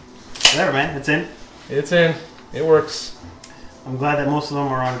 Whatever, man. It's in. It's in. It works. I'm glad that most of them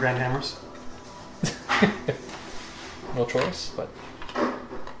are on Grand Hammers. No choice, but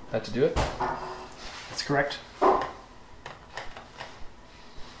had to do it. That's correct.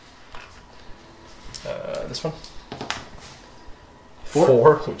 This one. 4.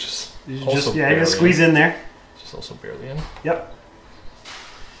 4, which is You also just, you barely gotta squeeze in there. Just also barely in. Yep.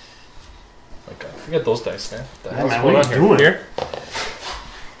 Like, forget those dice, man. What the Yeah, hell's man, going what on are you here?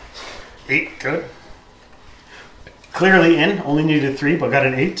 doing? 8, good. Clearly in. Only needed 3, but got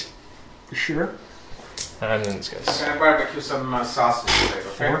an 8. For sure. And then these guys. I'm gonna barbecue some sausage today,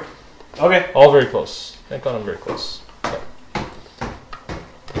 okay? 4. Okay. All very close. Thank God I'm very close.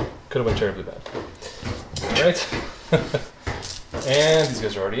 Could have been terribly bad. Alright. And these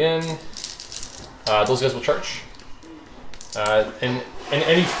guys are already in. Those guys will charge. In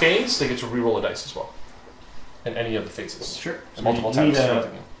any phase, they get to reroll a dice as well. In any of the phases. Sure. So Multiple you times.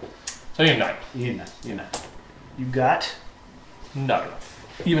 need, So I need 9. You need 9. You need 9. You got? Not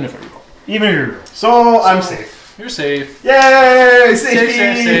enough. Even if I reroll. Even if you're. So I'm safe. You're safe. Yay!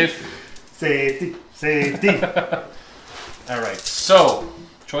 Safety! Safe. Safety! Safety! Alright, so,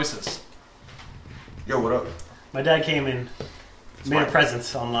 choices. Yo, what up? My dad came in, made a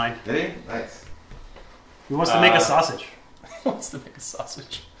present online. Did he? Nice. He wants to make a sausage. He wants to make a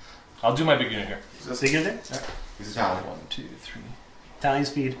sausage. I'll do my big unit here. So you get there? He's Italian. 1, 2, 3. Italian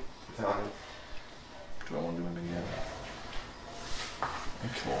speed. Italian. Do I want to do my big unit? I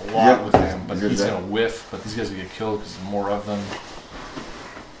kill a lot Yep. with him, but Good he's bet. going to whiff. But these guys will get killed because there's more of them.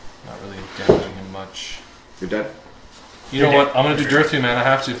 Not really damaging him much. You're dead. You know what? I'm going to do Dirt 3, man. I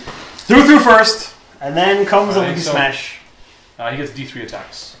have to. Through first, and then comes I a think Wiki so. Smash. He gets D3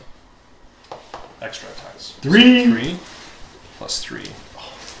 attacks. extra attacks. 3. 3 plus 3.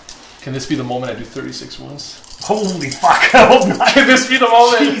 Can this be the moment I do 36 wounds? Holy fuck! I hope not. Can this be the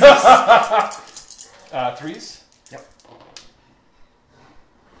moment? Jesus. 3s? Yep.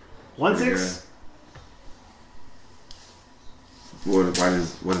 1 6. What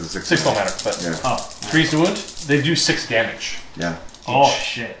is the 6? 6 don't matter, but Yeah. Oh. 3s to wound. They do 6 damage. Yeah. Oh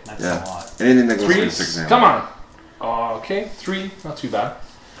shit! That's Yeah. a lot. Anything that goes through 3s. 6 damage. Come on. Okay, 3. Not too bad.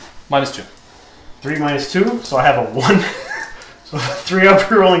 -2. 3 minus 2, so I have a 1. So 3 up,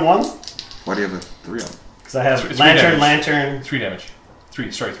 rolling 1. Why do you have a 3 on? Because I have Three lantern, damage. lantern. 3 damage.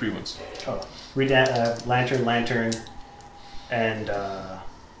 3 wounds. Oh, lantern, lantern, and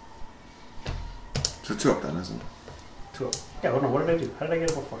So 2 up then, isn't it? 2 up. Yeah, I don't know. What did I do? How did I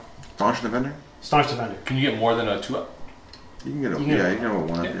get it before? Staunch Defender? Staunch Defender. Can you get more than a 2 up? You can get a, You can yeah, get- you can have a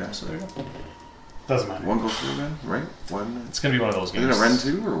 1 up, yeah. So there you go. Doesn't matter. 1 goes through then, right? 1. It's going to be one of those Is games. it a Ren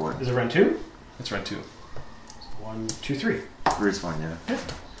 2 or what? Is it Ren 2? It's Ren 2. 1, 2, 3. 3 is fine, yeah.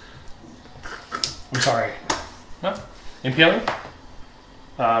 I'm sorry. No? Impaling?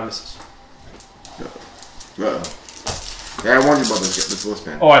 Misses. Uh-oh. Yeah, I warned you about this list,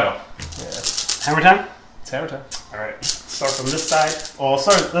 man. Oh, I know. Hammer time? It's hammer time. Alright. Start from this side. Oh,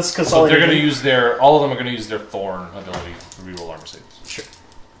 sorry. Let's So consolidate. they're going to use all of them are going to use their Thorn ability to reroll armor saves. Sure.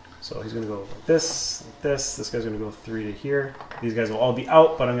 So he's going to go like this, like this. This guy's going to go 3 to here. These guys will all be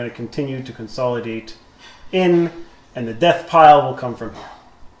out, but I'm going to continue to consolidate in, and the death pile will come from here.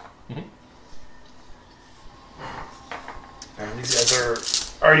 Mhm. And these guys are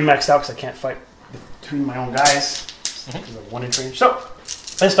already maxed out because I can't fight between my own guys because of 1 inch range. So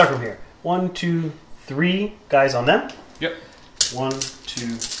let's start from here. 1, 2, 3 guys on them. Yep. 1, 2,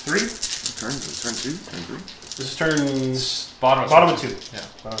 3. Turn 2? Turn 3? This is turn Bottom bottom of 2. Yeah.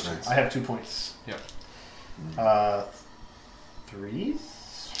 Bottom of 2. Nice. I have 2 points. Yeah. 3s?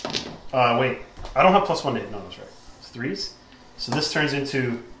 Wait. I don't have +1 to hit. No, that's right. It's 3s. So this turns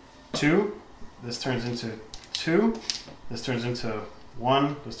into 2. This turns into 2. This turns into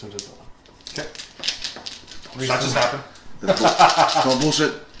 1. This turns into 1. Okay. Three That just happened. It's all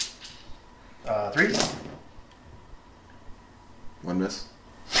bullshit. 3s. 1 miss.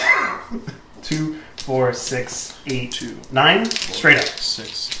 2, 4, 6, 8, 2, 9. Straight up.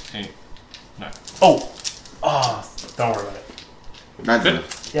 6, 8, 9. Oh! Oh, don't worry about it. 9's Good.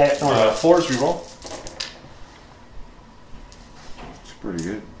 enough. Yeah, don't worry about 4s reroll. It's pretty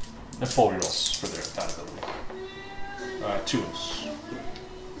good. And full rerolls for that ability. 2s.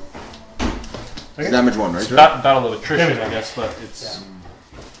 Okay. Damage 1, right? Battle of attrition, Damage I one. guess, but it's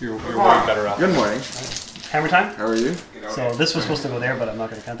you're way on. better off. Good morning. Hammer time. How are you? Get out So there. this was supposed to go there, but I'm not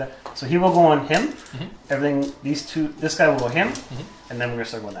going to count that. So he will go on him. Mhm. Everything, these two, this guy will go him, and then we're going to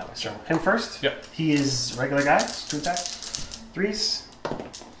start going that way. So him first. Yep. He is regular guy, 2 attack. 3s.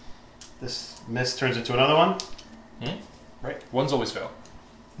 This miss turns into another one. Right. Ones always fail.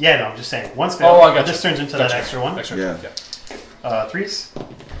 Yeah, no, I'm just saying. Once failed, Oh, I got this you. turns into Gotcha. that extra one. Extra. Yeah. 3s.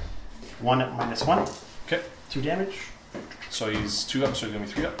 1 at -1. Okay. 2 damage. So he's 2 up, so he's going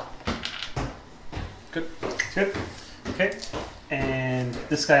to be 3 up. Good. Good. Okay. And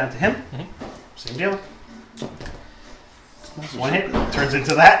this guy onto him. Mhm. Same deal. 1 hit turns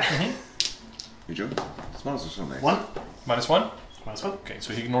into that. You Joe? Smells are so nice. 1. -1. -1. Okay,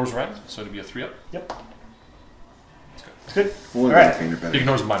 so he ignores rend, so it'll be a 3 up. Yep. It's good. Well, All right. painted better. He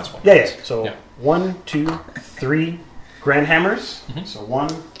ignores -1. Yeah, yeah. So Yeah. 1, 2, 3 grand hammers. Mhm. So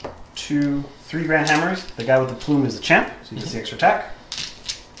 1, 2, 3 grand hammers. The guy with the plume is the champ, so he gets the extra attack.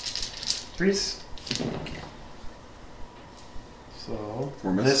 3s. So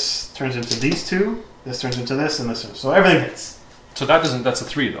 4 miss. this turns into these 2. This turns into this, and this. So everything hits. So that doesn't. That's a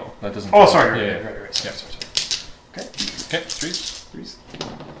 3 though. That doesn't. Oh, sorry. Yeah, Right, yeah. right, right. Sorry, Yeah. sorry, sorry. Okay, 3s. 3s.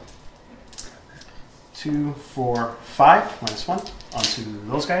 2, 4, 5 -1 onto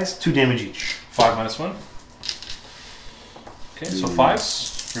those guys. 2 damage each. 5 -1. Okay, so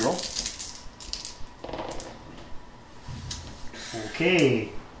 5s. Reroll. Okay.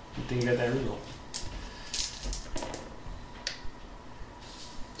 Good thing you got that reroll.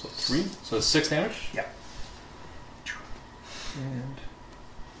 So 3. So it's 6 damage. Yeah. And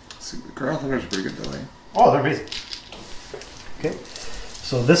Carl Thunder's pretty good though, eh? Oh, they're amazing. Okay.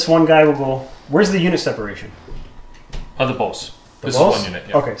 So this one guy will go. Where's the unit separation? the bows. The This bows? is 1 unit.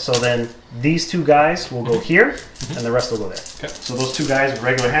 Yeah. Okay, so then these 2 guys will go here, and the rest will go there. Okay. So those 2 guys with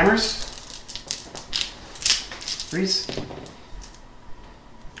regular hammers. 3s.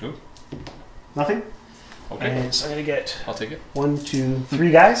 Ooh. Nothing. Okay. And so I'm gonna get I'll take it. 1, 2,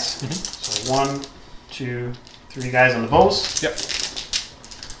 3 guys. Mhm. So 1, 2, 3 guys on the bows. Yep.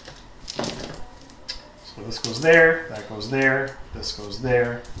 So this goes there, that goes there, this goes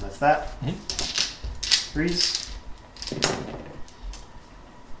there, and that's that. Mhm. Threes.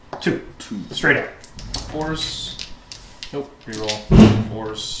 2. 2. Straight up. Fours. Nope. Reroll.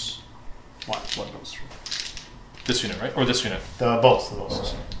 Fours. 1. One goes through. This unit, right? Or this unit? The bolts.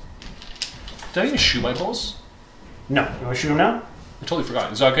 Did I even shoot my bulls? No. You want to shoot him now? I totally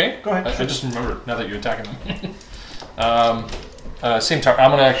forgot. Is that okay? Go ahead. I just remembered now that you're attacking them. Same target.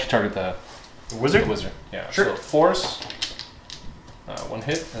 I'm going to actually target the Wizard? The wizard. Yeah. Sure. So fours. 1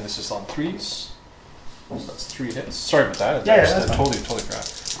 hit, and this is on threes. So that's 3 hits. Sorry about that. Yeah, I that's totally forgot.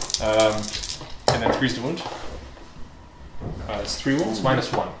 And then 3's the wound. It's 3 wounds,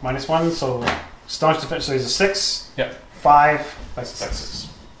 -1. -1, so staunch defense. So he's a 6. Yeah. 5. That's That's 6.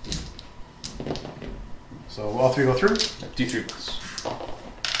 6. So all 3 go through. D3 wounds.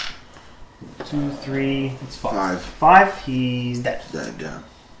 2, 3, It's 5. 5. 5. He's dead. Dead, yeah.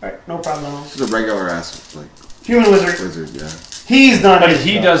 Alright, no problem. This is a regular ass, like, Human wizard. wizard, yeah. He's done But his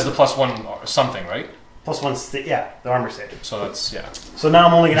he job. does the +1 or something, right? +1, yeah, the armor save. So that's, yeah. So now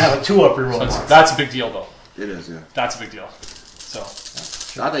I'm only going to have a 2-up reroll. So that's a big deal, though. It is, yeah. That's a big deal. So,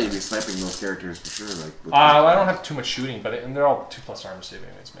 Not that you'd be sniping those characters for sure, like. with I don't have too much shooting, but and they're all 2+ armor save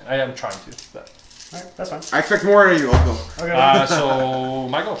anyways, man. I am trying to, but. Alright, that's fine. I expect more out of you, Uncle. Okay. So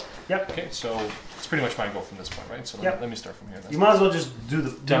my go. Yep. Okay, so it's pretty much my goal from this point, right? So Yep. let me start from here. Then. You might as well just do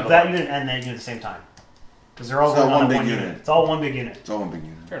Down the that line. unit and that unit at the same time. Because they're all It's all going on one in big one unit. unit. It's all one big unit. It's all one big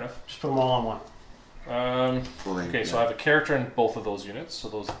unit. Fair enough. Just put them all on one. Okay, so I have a character in both of those units, so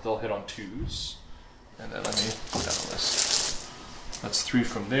they'll hit on 2s, and then let me put down a list. That's 3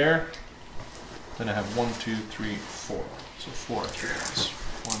 from there. Then I have 1, 2, 3, 4. So 4 extra guys.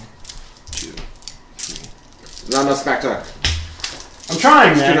 1, 2, 3. Not enough smack talk. I'm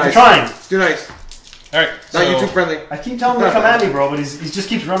trying, It's man. too I'm nice. trying. Too nice. All right. Not So, YouTube friendly. I keep telling him to come at me, bro, but he just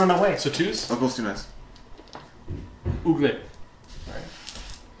keeps running away. so 2s. Uncle's too nice. Oogle. All right.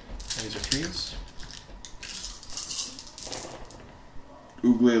 And these are 3s.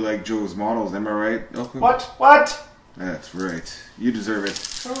 Oogle like Joe's models, am I right, Uncle? What? What? That's right. You deserve it.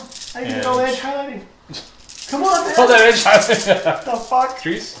 Oh, I didn't And- know edge hiding. Come on, man. Hold that edge. What the fuck?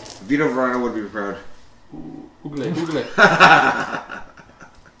 3s. Vito Verano would be proud. Oogle.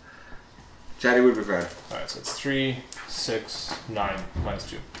 Chatty would be proud. All right, so it's 3, 6, 9,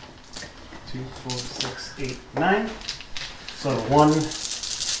 -2. 2, 4, 6, 8, 9. So 1,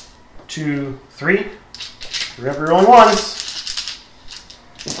 2, 3. You're rolling ones.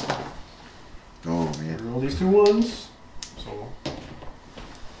 Oh, man. Roll these 2 ones. So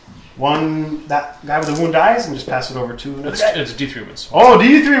 1, that guy with the wound dies, and just pass it over to another It's guy. a D3 wounds. Oh,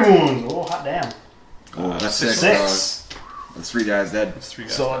 D3 wounds. Oh, hot damn. Oh, that's 6. 6. That's 3 guys dead. It's 3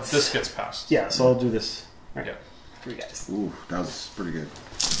 guys. So So it's- this gets passed. Yeah, so I'll do this. Right. Yeah. 3 guys. Ooh, that was pretty good.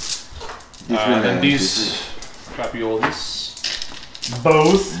 And then man, these crappy oldies.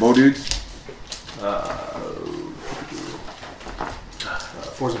 Both. Bow dudes.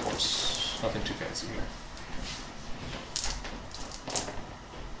 4s and 4s. Nothing too fancy here.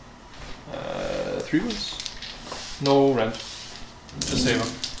 3 wounds. No rent. Just save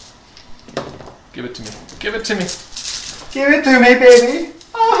them. Give it to me. Give it to me. Give it to me, baby.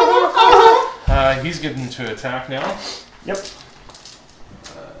 He's getting to attack now. Yep.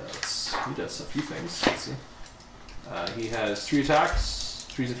 He does a few things. Let's see. He has 3 attacks.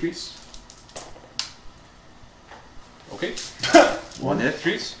 3s and 3s. Okay. 1 hit.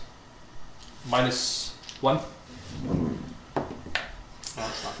 3s. -1. Oh,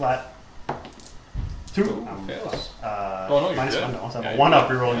 it's not flat. 2. Fails. Oh, no, you're minus good. 1. No, so Yeah, 1 you're up,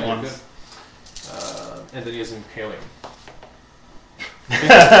 good. rerolling Yeah, you're ones. good. And then he has impaling.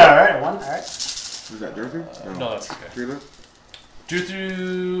 Alright, 1. Alright. Who's that, Dorothy? No, that's okay. 3 left? Due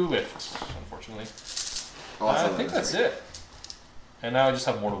to whiffed, unfortunately. Oh, I think that's it. And now I just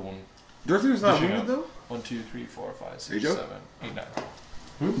have mortal wound. Dorothy was not Dishing wounded, though? 1, 2, 3, 4, 5, 6, Hey, Joe? 7, 8,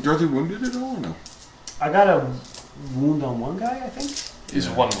 9. Dorothy wounded at all or no? I got a wound on one guy, I think. He's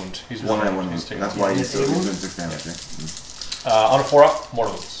Yeah. 1 wound. He's 1 One wound. wound. He's taking That's one. why Yeah, he's still wound. doing 6 damage, eh? On a 4 up,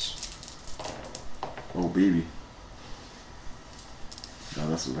 mortal wounds. Oh, baby. No,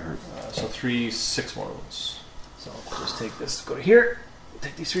 that's what I heard. So 3, 6 mortal wounds. So I'll just take this, go to here,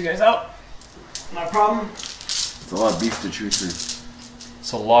 take these 3 guys out. Not a problem. It's a lot of beef to chew through.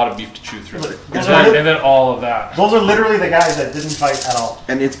 It's a lot of beef to chew through. Look, And those then, are- and then all of that. Those are literally the guys that didn't fight at all.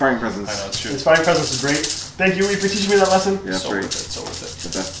 And inspiring presence. I know, it's true. Inspiring presence is great. Thank you, Wee, for teaching me that lesson. Yeah, that's so right. worth it. So worth The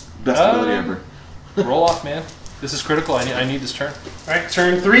best Um, ability ever. it. Roll off, man. This is critical. I need this turn. Alright,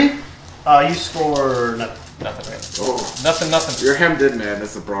 turn 3. You score nothing. Nothing. Oh, Nothing. you're hemmed in, man.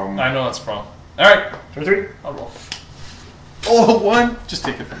 That's the problem. I know that's a problem. All right. Turn 3. I'll roll. Oh, one. Just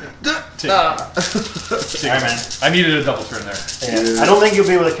take it from me. Take Ah. it. Alright, man. I needed a double turn there. Yeah. I don't think you'll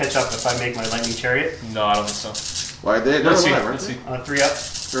be able to catch up if I make my lightning chariot No, I don't think so. Why they're Let's see. alive, aren't Let's they? see. on a 3-up.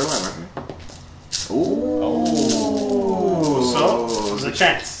 They're alive, aren't they? Oh, so there's a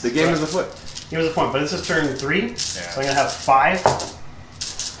chance. The game is afoot. He was a point, but this is turn 3, so I'm gonna have 5.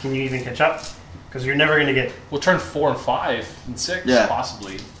 Can you even catch up? Because you're never gonna get. We'll turn 4 and 5 and 6, Yeah.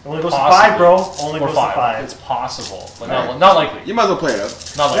 possibly. Only goes to Possibly. 5, bro. Only Or goes 5. to 5. It's possible, but Alright. not likely. You might as well play it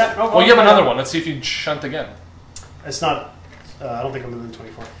out. Not likely. Yeah, no, well, you have no, another no. one. Let's see if you shunt again. It's not. I don't think I'm within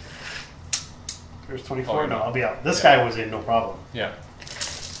 24. There's 24. Oh, No, no. I'll be out. This Yeah. guy was in, no problem. Yeah.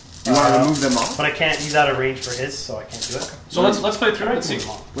 You want to remove them off? But I can't. He's out of range for his, so I can't do it. So let's play through it and see. Move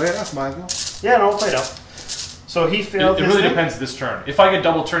him on. Play it out, might as well. Yeah, no, I'll play it out. So he It failed. his really thing. depends this turn. If I get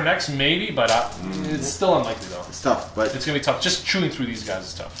double turn next, maybe, but it's still unlikely though. It's tough, but It's gonna be tough. Just chewing through these guys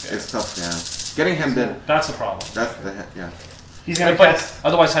is tough. Yeah. it's tough, yeah. Getting hemmed in, That's the problem. that's the, yeah. He's gonna But cast.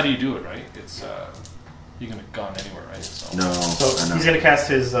 otherwise, how do you do it, right? It's you can have gone anywhere, right? So. No, So I know. he's gonna cast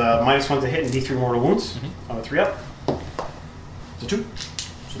his -1 to hit and D3 mortal wounds Mm-hmm. on a 3-up. It's a 2.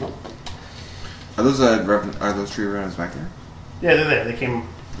 So no. Are those tree runners back there? Yeah, they're there. They came.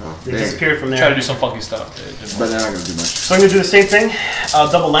 Oh, They dang. disappeared from there. Try to do some funky stuff. It didn't But work. they're not going to do much. So I'm gonna do the same thing.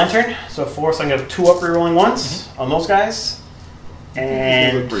 Double lantern. So 4. So I'm gonna have 2 up rerolling ones on those guys. They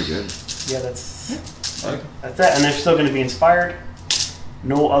And look pretty good. yeah, that's Like, that. And they're still gonna be inspired.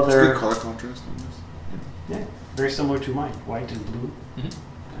 No Good other. color contrast on this. Yeah, very similar to mine. White and blue.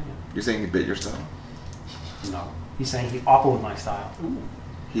 You're saying he bit your style? No, he's saying he opposed with my style.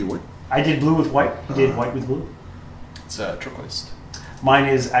 He would? I did blue with white. He did white with blue. it's turquoise. Mine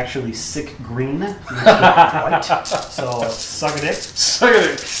is actually sick green, white. So suck a dick. Suck at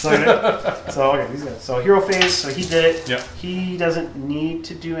it. Suck a dick. So okay, these guys. So hero phase. So he did it. Yeah. He doesn't need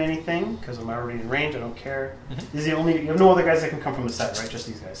to do anything because I'm already in range. I don't care. This is the only. You have no other guys that can come from the set, right? Just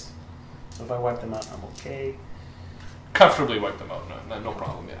these guys. So if I wipe them out, I'm okay. Comfortably wipe them out. No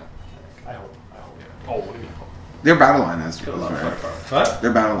problem. Yeah. I hope. I hope. Yeah. Oh, what do you mean? Their battle line has Kill a lot of right? firepower. What?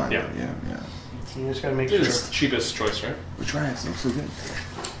 Their battle line, Yeah. yeah. You just gotta make It sure. is the cheapest choice, right? We try it, so good.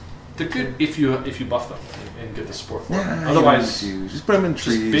 They're good if you buff them and get the support for Yeah, them. you Otherwise, don't need to. Just put them in just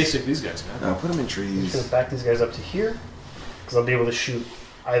trees. basic these guys, man. No, put them in I'm just trees. gonna back these guys up to here because I'll be able to shoot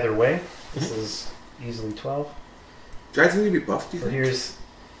either way. This is easily 12. Guys need to be buffed, do you So think? here's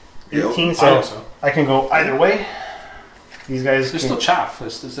Yeah, 18, I so think so. I can go either way. These guys They're can, still chaff.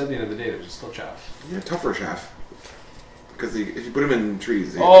 There's at the end of the day, they're just still chaff. You're tougher, Shaft. Because if you put them in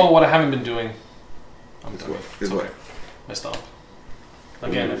trees, Oh, what I haven't been doing. I'm Is done. what? It's Is okay. what? I stopped.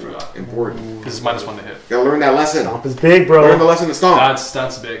 Again, I forgot. Important. Because it's -1 to hit. Gotta learn that lesson. stomp is big, Learn the bro. lesson to stomp.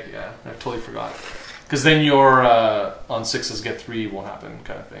 That's big, yeah. I totally forgot. Because then your on 6s get 3 won't happen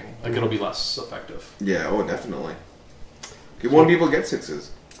kind of thing. Like it'll be less effective. Yeah, oh, definitely. You want people to get 6s.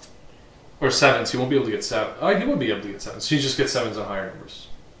 Or 7s, he won't be able to get 7. Oh, he won't be able to get 7s. He just gets 7s on higher numbers.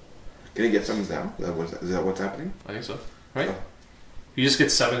 Can you get 7s now? Is that what's happening? I think so. Right? Oh. You just get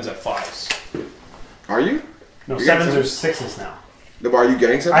 7s at 5s. Are you? No, You got 7s or sevens? 6s now. No, but are you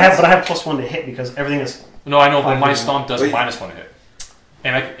getting 7s? I have +1 to hit because everything is. No, I know, but 5 my and stomp does Wait. -1 to hit.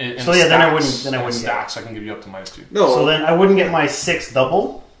 And and So yeah, then I stacks- wouldn't- then I and wouldn't get stacks. I can give you up to -2. No. So then I wouldn't get my 6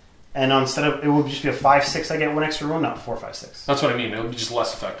 double, and instead of it would just be a 5/6, I get 1 extra rune. Not 4/5/6. That's what I mean. It would be just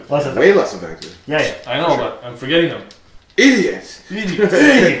less effective. Less effective. Way less effective. Yeah, yeah. I know, but I'm forgetting them. Idiot!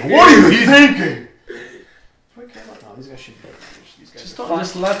 Hey, what are you thinking? No, these guys should be. These guys Just are don't. fine.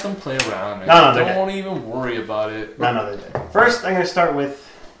 Just let them play around. Man. No, they're don't even worry about it. No, they're dead. First, I'm going to start with.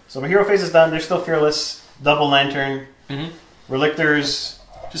 So my hero phase is done. They're still fearless. Double lantern. Mhm. Relictors.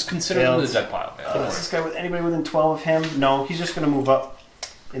 Just consider them the dead pile. Man. Don't Is worry. this guy with anybody within 12 of him? No, he's just going to move up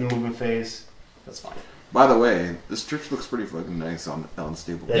in the movement phase. That's fine. By the way, this church looks pretty fucking nice on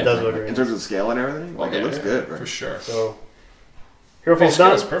Stable. It does look In great. terms of the scale and everything, like it looks good, right? For sure. So, hero Oh, phase scale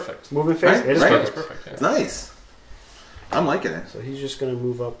done. is perfect. Movement phase. Right, It is right. It's perfect. perfect. It's Yeah. nice. I'm liking it. So he's just going to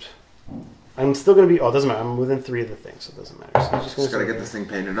move up. I'm still going to be. Oh, it doesn't matter. I'm within 3 of the things, so it doesn't matter. So he's just going Just gotta get this thing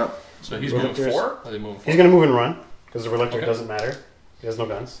painted up. So he's Well, moving there's- 4. Are they moving 4? He's going to move and run because the relictor Okay. doesn't matter. He has no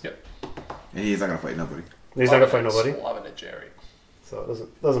guns. And he's not gonna fight nobody. He's not going to fight nobody. Loving it, Jerry. So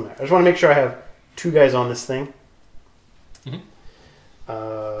it doesn't matter. I just want to make sure I have 2 guys on this thing. Mhm.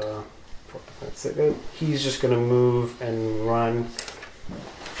 That's it. Good. He's just going to move and run.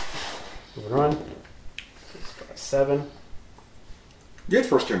 Move and run. He's got 7. You had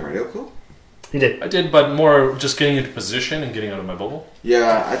first turn radio, cool. He did. I did, but more just getting into position and getting out of my bubble.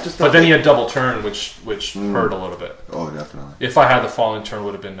 Yeah, I just. But then he had double turn, which Mm. hurt a little bit. Oh, definitely. If I had the falling turn,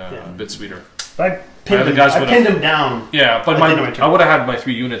 would have been Yeah. a bit sweeter. But I pinned, Yeah, the him, guys I would've- pinned him down. Yeah, but I didn't know my turn. I would have had my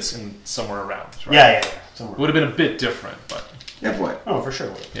 3 units in somewhere around. Right? Yeah. So somewhere. Would have been a bit different, but If what? Oh, for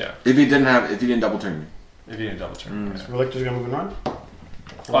sure. yeah. If he didn't double turn me. If you didn't double turn. So Relictor's gonna move and run.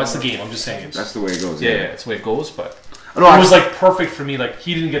 Well, it's the game. I'm just saying. It's, That's the way it goes. yeah, it's the way it goes. But Oh, no, it was like perfect for me. Like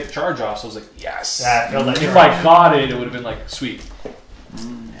he didn't get the charge off, so I was like, yes. Yeah, I felt like If I got it, it would have been like sweet.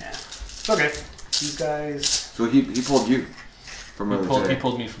 Yeah. It's okay. These guys. So he pulled you from He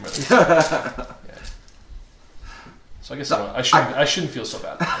pulled me from it. Yeah. So I guess I shouldn't feel so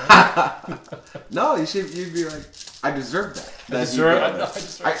bad. Right? No, you'd be like, I deserve that.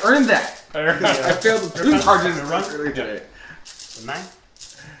 I I earned that. I failed the 2 charges earlier Yeah. today. So 9.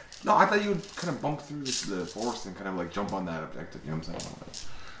 No, I thought you would kind of bump through the forest and kind of like jump on that objective. You know what I'm saying?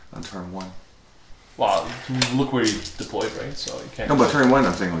 On turn 1. Well, look where you deployed, right? So you can't. No, but turn 1,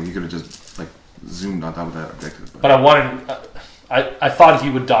 I'm saying like you could have just like zoomed on top of that objective. But I wanted. I thought he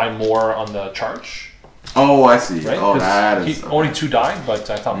would die more on the charge. Oh, I see. Right? Oh, that is. Only 2 died, but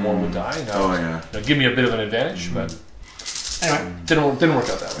I thought more would die. Oh, yeah. Give me a bit of an advantage, but Anyway, didn't work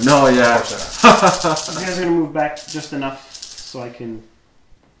out that way. No, yeah. you guys are gonna move back just enough so I can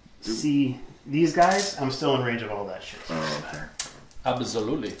see these guys. I'm still in range of all that shit. Oh, okay.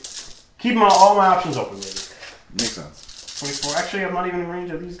 Absolutely. Keep all my options open, baby. Makes sense. 24. Actually, I'm not even in range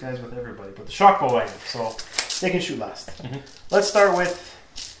of these guys with everybody, but the shock bow I am, so they can shoot last. Let's start with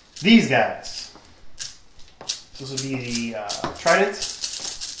these guys. So this would be the trident,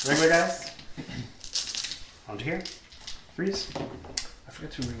 regular guys. Onto here. 3s. I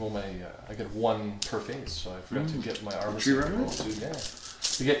forgot to reroll my. I get 1 per phase, so I forgot to get my armor. Tree runner? Yeah.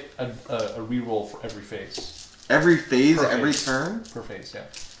 You get a reroll for every phase. Every phase, Per every phase. turn? Per phase, yeah.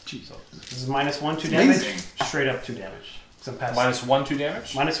 Jesus. This is -1, 2 Amazing. damage. Straight up 2 damage. -1, 2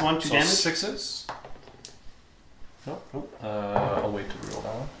 damage. -1, 2 So damage. 6s. Nope. Nope. I'll wait to reroll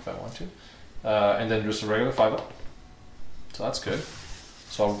that one if I want to. And then just a regular 5-up. So that's good.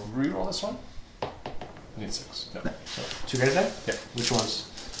 So I'll reroll this one. I need 6. No. So, 2 guys there? yeah. Which ones?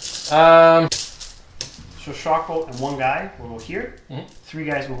 Um, So shock bolt and 1 guy will go here. Mhm. 3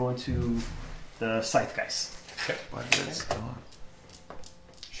 guys will go into the scythe guys. okay. But it's gone.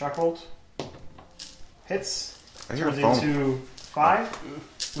 Shock bolt hits. I hear a Turns phone. into 5.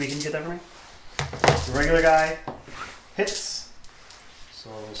 We can get that for me. The regular guy hits. So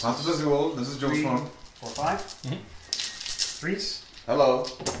Not the visual. This is Joe's 3, phone. 4, 5. Mhm. 3s Hello.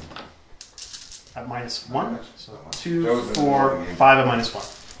 at -1. So Joe's 2, been 4, loading in. 5 at -1.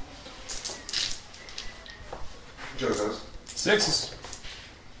 Joe goes. 6s.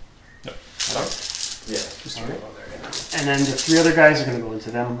 No. Yeah. Just reroll there, yeah. And then the 3 other guys are going to go into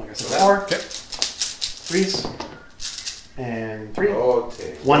them, like I said before. Okay. 3s. And 3.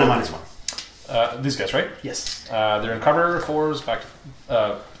 Okay. 1 at -1. These guys, right? Yes. They're in cover. 4s back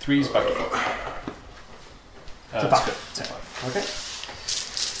to 3s back to 4. To That's 5. good. To 5. Okay.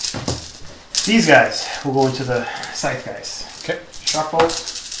 These guys will go into the scythe guys. Okay. Shock bolt.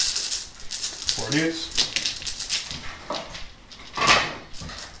 4 dudes.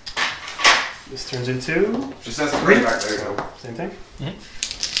 This turns into Just says 3. back there. So, same thing.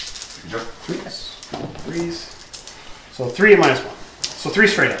 Joe. 3s. So 3 at -1. So 3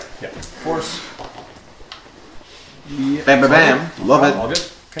 straight up. Yeah. 4s. Bam, bam, bam. Love All it.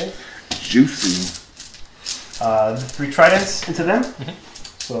 good. Okay. Juicy. The 3 tridents into them.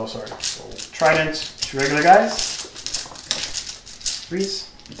 So sorry. So trident, 2 regular guys. 3s.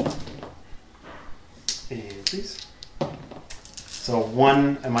 And 3s. So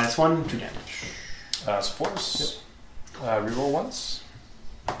 1 at -1, 2 damage. So 4s. Reroll once.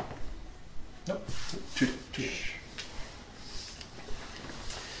 Nope. 2 damage.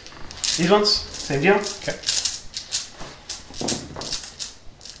 These ones, same deal. Okay.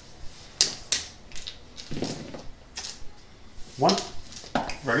 One.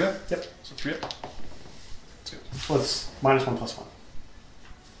 Regular? Yep. So 3 up. That's good. Well, it's -1 + 1.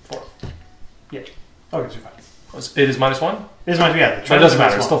 4. Yeah. Okay, so you're fine. It is -1? It is my yeah. But it doesn't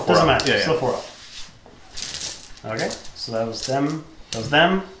matter. It's still 4 Doesn't up. matter. Yeah, It's yeah. still 4 up. Okay. So that was them. That was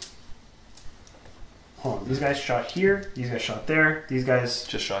them. Hold on. These guys shot here. These guys shot there. These guys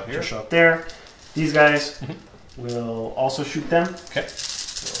Just shot here. just shot there. These guys will also shoot them. Okay.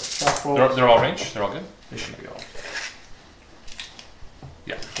 So shot bolt. They're all range. They're all good. They should be all.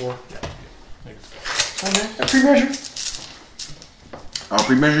 Yeah. 4. Yeah. There you go. Okay. Pre-measure. I'll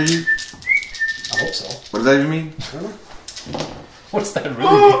pre-measure you. I hope so. What does that even mean? I don't know. What's that really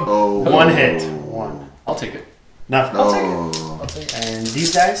mean? Oh. 1 hit. 1. I'll take it. Nothing. Oh. I'll take it. And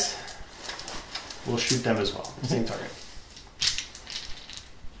these guys will shoot them as well. Same target.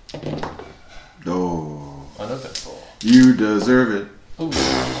 Oh. Uneventful. You deserve it. Ooh.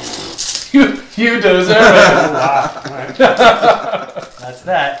 You deserve it. Wow. All right. That's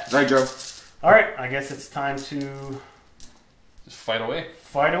that. Right, Joe. All right, I guess it's time to Just fight away.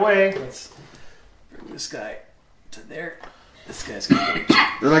 fight away. Let's bring this guy to there. This guy's gonna go.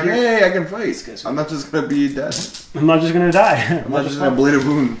 They're like, hey, I can fight. guy's- I'm not just gonna be dead. I'm not just gonna die. I'm not just gonna bleed a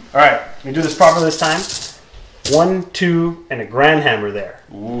wound. All right, we do this properly this time. 1, 2, and a grand hammer there.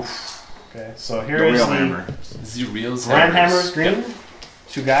 Oof. Okay, so The here is real the hammer. The real grand hammer is green. Yep.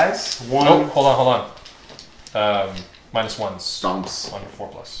 2 guys. 1. Oh, hold on. -1s. Stomps. On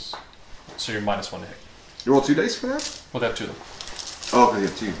 4+. So you're -1 to hit. You roll 2 dice for that? Well, that 2 then. Oh, because you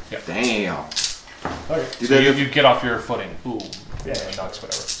have 2. Yeah. Damn. Okay. You So did you get off your footing. Boom. Yeah, And knocks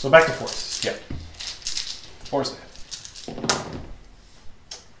whatever. So back to force. Yeah. Force the hit.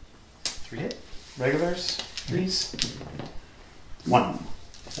 3 hit. Regulars. 3s. 1.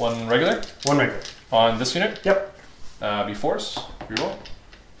 1 regular 1 regular. on this unit. Yep. Be force. Reroll.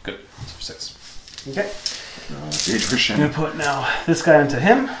 Good. It's for 6. Okay. the attrition. I'm gonna put now this guy into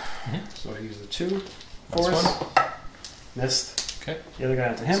him. So I use the 2 force. -1. Missed. Okay. The other guy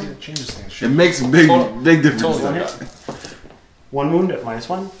into See, him. it changes things. It makes a big, big difference. Totally. One 1 wound at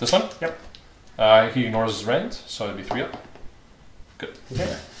 -1. This one? Yep. He ignores his rend, so it'd be 3 up. Good.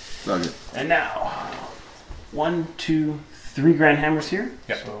 Okay. Love it. And now 1, 2, 3 grand hammers here.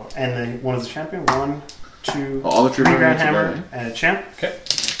 Yeah. So, and then one is the champion. 1, 2, All the 3 trooper grand units hammer together. and a champ. Okay.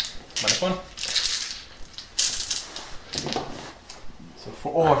 -1. So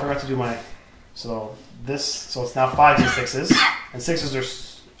I forgot to do my. So this. So it's now 5s and 6s, and 6s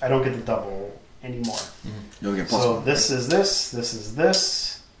are. I don't get the double anymore. You'll get So +1. this is this. This is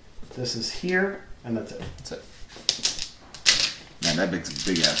this. This is here, and that's it. That's it. Man, that makes a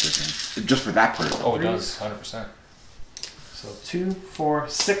big ass difference. Just for that part. Oh, it does. 100%. So 2, 4,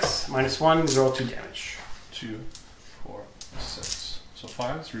 6 -1. These are all 2 damage. 2, 4, 6. So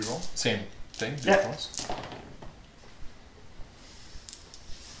 5s, reroll. Same thing. Do Yeah. it once.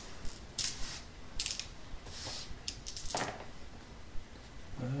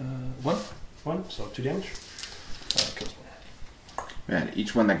 One. 1. So 2 damage. Kills one. Man,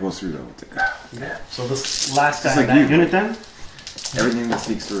 each one that goes through though. Yeah. So this last guy Just in like that you. unit then. Everything that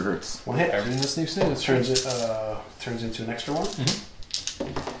sneaks through hurts. 1 hit. Everything that sneaks in, it's Turns turns. it. Turns into an extra 1.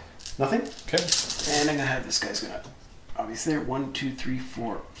 Nothing. Okay. And I'm gonna have this guy's gonna. Obviously, there. 1, 2, 3,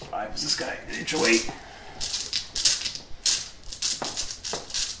 4, 5 is this guy. An HOA.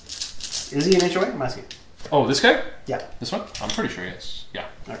 Is he an HOA? I'm asking. Oh, this guy? Yeah. This one? I'm pretty sure he is. Yeah.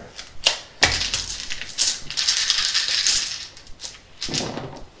 Okay.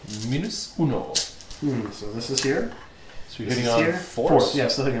 -1. So this is here. So you're This hitting is on here. force? Yeah,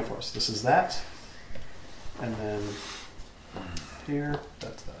 still hitting on force. This is that. And then here,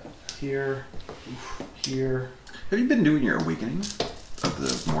 That's that. here, here. Have you been doing your awakening of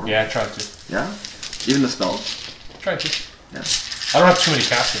the mortal? Yeah, I tried to. Yeah? Even the spells? Tried to. Yeah. I don't have too many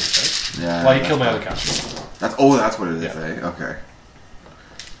castings, right? Yeah. Well, he killed my other caster. That's what it is, Yeah. eh? Okay.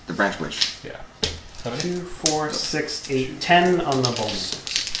 The branch witch. Yeah. How many? 2, 4, 6, 8, 10 on the bone.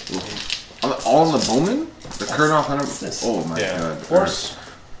 All on the bowman? The current off on this. Oh my Yeah. god. Force.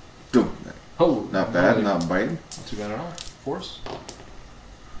 Dude, Oh. not bad, not biting. Not too bad at all. Force.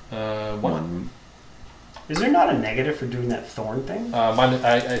 1. One. Is there not a negative for doing that thorn thing? Mine,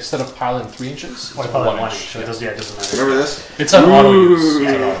 instead of piling 3 inches, Oh, I it's call that 1 1 inch. inch. So it does, yeah, it doesn't matter. Remember this? It's an auto use. Yeah,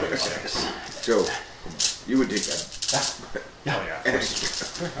 It's an yeah, auto use. Joe, you would take that. Oh yeah.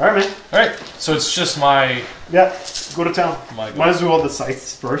 Alright, man. All right. So it's just my Yeah, go to town. My Might as well do all the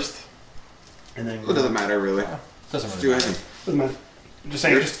sites first. And then. It doesn't matter really. doesn't Do really matter. anything. Doesn't matter. I'm just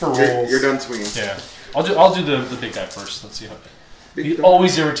saying, just for rolls. You're done swinging. Yeah. I'll do the big guy first. Let's see how. Big He guy.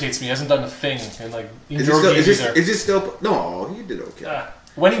 always irritates me. He hasn't done a thing, and like in Is your games he either. still? No, he did okay.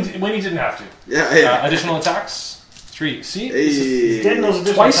 When he didn't have to. Yeah. Additional attacks. 3. See. Hey. Getting those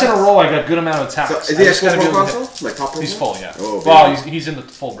additional Twice in a attacks. row, I got good amount of attacks. So, is I he at just gotta full be able to profile? hit. Like top He's profile? full, yeah. Oh, well, baby. he's in the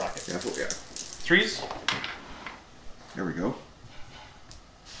full bracket. Yeah, full, yeah. 3s. There we go.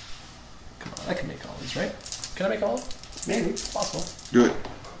 Come on, I can make all these, right? Can I make all of them? Maybe. It's possible. Do it.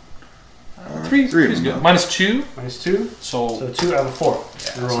 3. Three of Three's them, good. though. -2. -2. So, So 2 out of 4.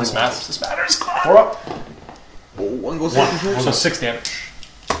 yeah, You're rolling this matters. This matters. 4 up. Oh, one goes One. second. So 6 damage.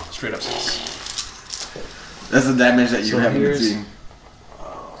 Straight up 6. That's the damage that you So haven't been here's- seeing.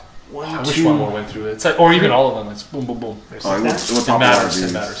 1, I 2. wish one more went through it. It's like, or even all of them. It's boom, boom, boom. There's Oh, it 6 will damage. top matters, a lot of it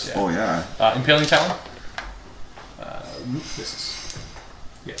these. matters, yeah. Oh, yeah. Impaling Talon. This is.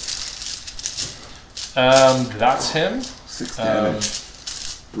 Yeah. That's him. 6 damage.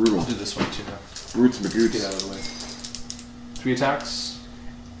 I'll Brutal. do this one too now. Roots Get out Magoots. of the way. 3 attacks.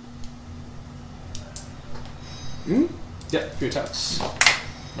 Yeah, 3 attacks.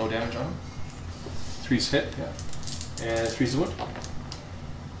 No damage on him. 3's hit, yeah. And 3's the wound.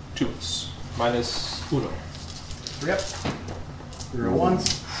 2 wounds. Minus uno. Yep. Reroll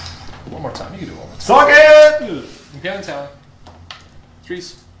ones. One more time. You can do it one more time. Suck it! Again and tally.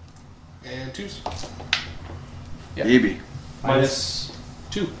 3s. And 2s. Yeah. Maybe. Minus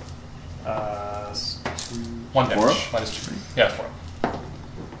 2. 2. 1 damage. Four? Minus 2. Yeah, 4.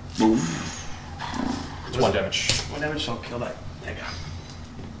 Move. It's 1 damage. 1 damage, so I'll kill that guy.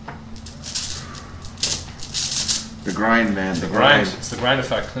 The grind, man. The Grind. grind. It's the grind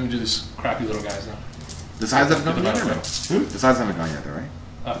effect. Let me do these crappy little guys now. The sides haven't gone yet, or no? Hmm? The sides haven't gone yet, though,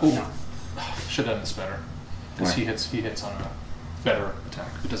 right? Ooh. No. Should have done this better. Because Why? he hits on a better attack.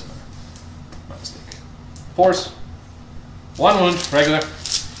 It doesn't matter. My mistake. 4s. 1 wound. Regular.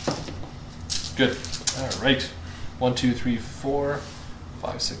 Good. Alright. 1, 2, 3, 4,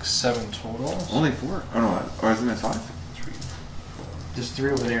 5, 6, 7 total. Only 4? Oh, no. Or isn't it 5? 3, There's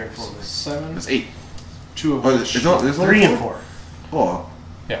 3 over there and 4 over there. 7. That's 8. 2 of Oh, which. there's only 3 and 4. Oh.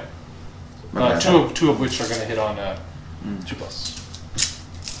 Yeah. My bad. Two of which are going to hit on 2 plus.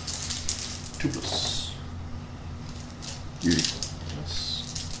 2 plus. Beauty. Plus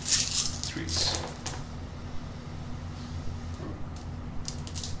 3s.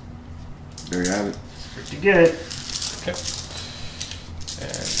 There you have it. Pretty good. Okay.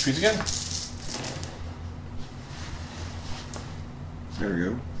 And 3s again. There we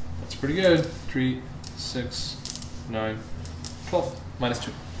go. That's pretty good. 3, 6, 9, 12. Minus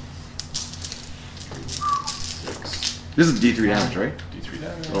 2. 6. This is D3 damage, right? D3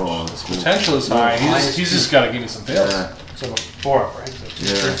 damage. Oh, His cool. potential is high. He's just got to give me some fails. Yeah. So 4 up, right? So 2,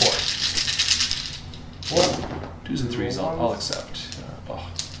 Yeah. 3, 4. 2s and 3s I'll accept.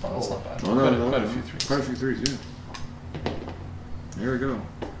 Oh, that's not bad. Oh, no, Quite a few 3s. Quite a few 3s, yeah. There we go.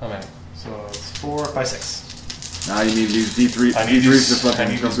 How many? So it's 4, 5, 6. Now you need these D3s I need to these. I fucking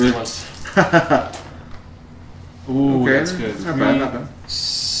need come these through. big ones. Ooh, Okay, that's good. not bad, not bad.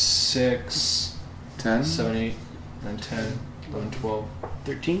 6, 10. 7, 8, 9, 10, 11, 12,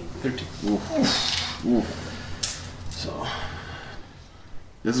 13. 13. Oof. Oof. So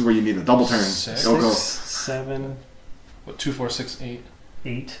This is where you need a double turn. 6. Go, go. 7, What, 2, 4, 6, 8,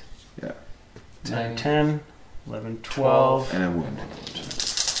 8, Yeah. 9, 10, 11, 12. And a wound.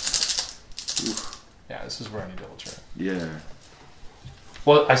 Yeah, this is where I need double turn. Yeah.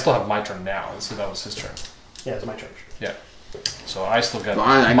 Well, I still have my turn now, so that was his turn. Yeah, it's my charge. Yeah. So I still got Well,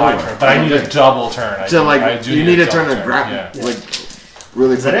 I my know. turn, but I need a double turn. So, I do you need a double turn to grab, Yeah. like,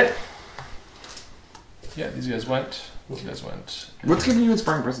 really Is that it? Yeah, these guys went. These guys went. What's giving you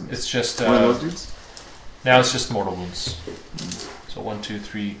Inspiring Presence? It's just One of those dudes? now it's just mortal wounds. So 1, 2,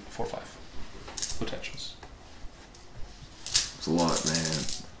 3, 4, 5 potentials. It's a lot,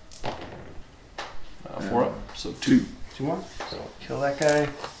 man. 4 up. So 2. 2 more. So kill that guy.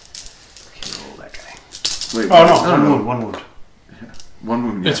 Kill that guy. Wait, Oh no, one wound, 1 wound. One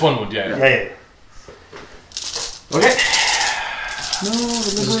wound. Yeah. It's 1 wound. Yeah. Yeah, yeah. Okay. No,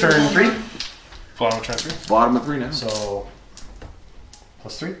 This is turn 3. Bottom of turn 3. Bottom of 3 now. So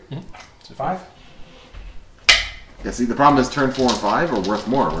plus 3. So 5. Yeah, see, the problem is turn 4 and 5 are worth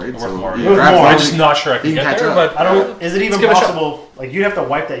more, right? Worth more. you Worth grab more. I'm something- just not sure I can You can get catch there, up. but I don't. Is it even give it a shot. possible? Like you have to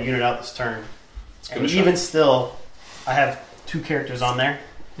wipe that unit out this turn. give And it a even shot. still, I have 2 characters on there.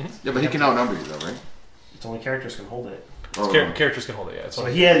 Yeah, but he can outnumber you, though, right? It's only characters can hold it. Oh, Characters can hold it. Yeah. It's So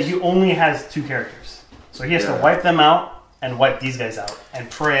only- he only has 2 characters. So he has to Yeah. wipe them out and wipe these guys out and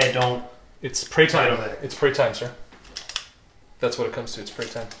pray I don't. It's prey time. Right over there. It's prey time, sir. That's what it comes to. It's prey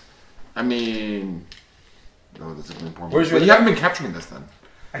time. I mean... No, that's an important Where's one. your- But you haven't been capturing this, then.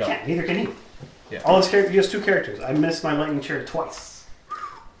 I No. can't. Neither can he. Yeah. All his characters. He has 2 characters. I missed my lightning chair twice.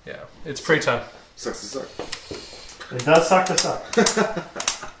 Yeah. It's prey time. Sucks to suck. It does suck to suck.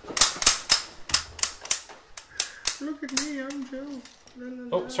 Look at me, I'm Joe.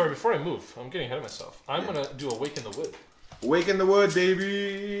 Oh, sorry. Before I move, I'm getting ahead of myself. I'm gonna do Awake in the Wood. Wake in the wood,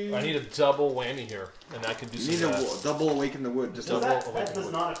 baby! I need a double whammy here, and I can do You some. need a double awake in the wood. Just Double That awaken does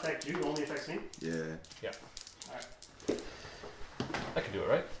wood. not affect you. It only affects me. Yeah. I can do it,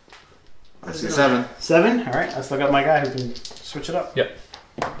 right? I see 7. 7. All right. I still got my guy who can switch it up. Yep.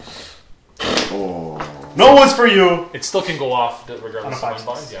 Oh. No one's for you. It still can go off regardless On a of 5/6.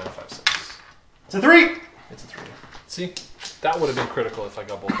 unbind. Yeah, on a 5/6. It's a 3. It's a 3. See, that would have been critical if I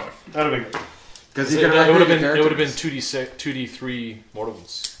got both off. That would have been good. Because It you can would have been 2d6, 2d3 mortal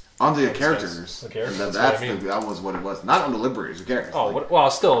wounds. on the Those characters. guys. The characters, And that's what I mean. that was what it was. Not on the liberators, the characters. Oh, Like,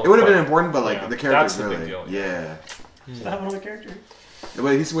 well, still. it would have but- been important, but like yeah, the characters that's the big really. deal, Yeah. Does that have another character?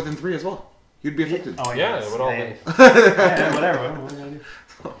 But he's within 3 as well. He'd be affected. Oh Yeah, yes. it would all yeah, be. yeah, whatever. What am I gonna do?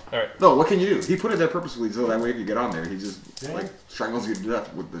 Alright. No, what can you do? He put it there purposefully so that way if you get on there, he just Yeah. like strangles you to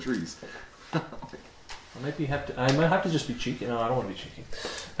death with the trees. I might have to just be cheeky. No, I don't want to be cheeky.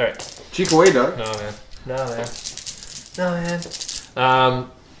 All right. Cheek away, Doug. No, man.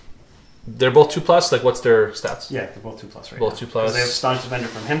 They're both 2+. Like, what's their stats? Yeah, they're both 2+ right Both now. 2+. 'Cause they have Staunch Defender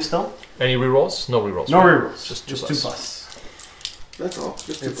from him still. Any rerolls? No rerolls. No right? rerolls. Just 2+. That's all.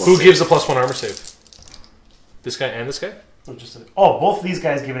 Just 2+. Who gives the +1 armor save? This guy and this guy? No, both these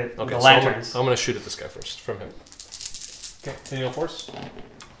guys give it Okay, the so lanterns. I'm gonna shoot at this guy first from him. Okay, any force?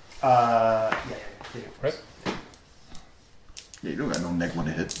 Yeah. Right. Yeah, you don't got no neck one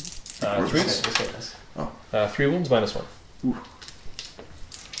to hit. Threes. This guy does. 3 wounds -1. Ooh.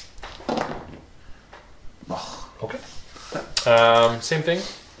 Okay. Same thing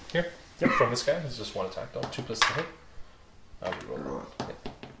here. Yep. From this guy. It's just 1 attack though. 2+ to hit. I'll reroll.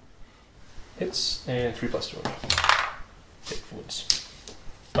 Yeah. Hits and 3+ to roll. Hit wounds.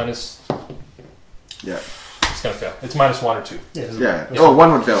 Minus. Yeah. It's gonna fail. It's -1 or 2. Yeah. Oh,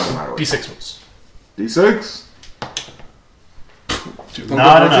 1 would fail no matter what. D6 wounds. D6.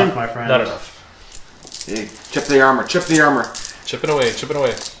 Not enough, my friend. Not enough. Hey, chip the armor. Chip the armor. Chipping away. Chipping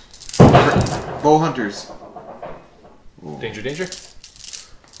away. Bow hunters. Ooh. Danger. Danger.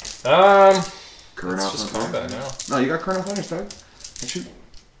 Current It's off just on combat fire. now. No, you got current hunters, Doug. Shoot.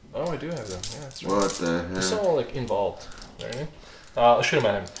 Oh, I do have them. Yeah, that's right. What the It's hell? all like involved. You know what I mean? I'll shoot him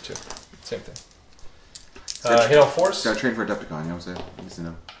at him too. Same thing. Hit on force. Gotta train for Adepticon, you know what I'm saying? Needs to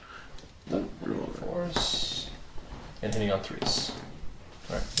know. Hitting on force. And hitting on 3s.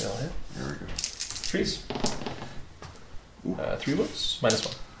 Alright, yeah, I'll hit. There we go. 3s. 3 wounds.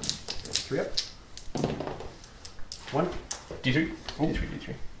 -1. 3 up. 1. D3.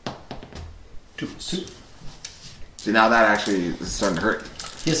 D3. 2 wounds. See, now that actually is starting to hurt.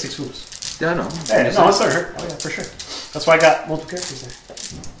 He has 6 wounds. Yeah, I know. Hey, no, it's starting to hurt. Oh yeah, for sure. That's why I got multiple characters there.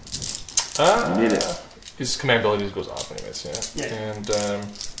 You need it. His command abilities goes off anyways, yeah. Yeah. And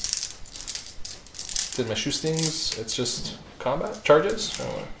did my shoe stings, it's just combat charges.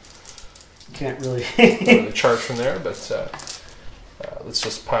 Can't really. Don't really charge from there, but let's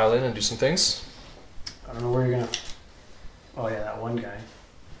just pile in and do some things. I don't know where you're gonna. Oh yeah, that one guy.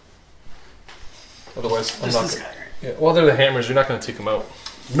 Otherwise, I'm Just not this gonna, guy, right? yeah, well, they're the hammers, you're not going to take them out.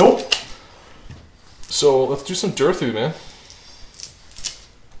 Nope. So let's do some Durthu, man.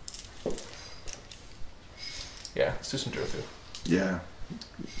 Yeah, let's do some Durthu. Yeah.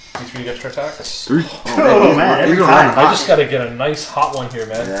 D3 extra attacks. 3. Oh, man, every he's time. running I hot. just got to get a nice hot one here,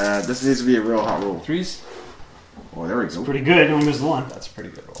 man. Yeah, this needs to be a real hot roll. 3s. Oh, there we go. Pretty good. Only missed the one. That's a pretty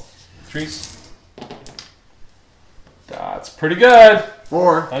good roll. 3s. That's pretty good.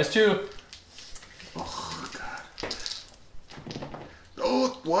 4. -2. Oh, God.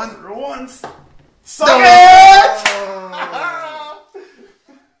 Oh, 1. For once. Suck it!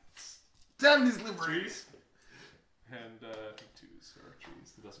 Damn these liberties. And I think 2s or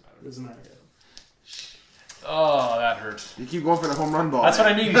 3s. It doesn't matter. Doesn't matter. Oh, that hurt. You keep going for the home run ball. That's what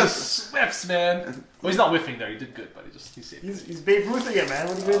I man. mean. He just whiffs, man. Well, he's not whiffing there. He did good, but he saved it. He's Babe Ruth again, man.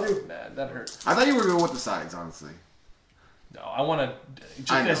 What are you gonna do? Man, that hurt. I thought you were going with the sides, honestly. No, I want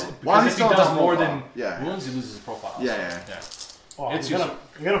to. I know. Because While he if he still does has more profile. than Yeah. wounds, he loses his profile. Yeah. Oh, It's I'm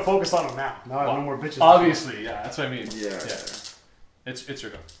gonna focus on him now. Now I have no more bitches. Obviously, yeah, that's what I mean. Yeah. It's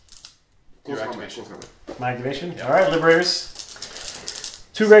your go. Close Your combat, activation. close combat. My activation. Yeah. All right, Liberators.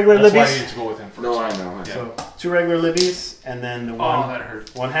 2 regular That's why I libbies. needed to go with him first. No, I know. Yeah. So 2 regular libbies, and then the Oh, that hurt.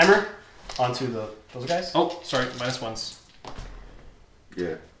 one hammer onto those guys. Oh, sorry, -1s.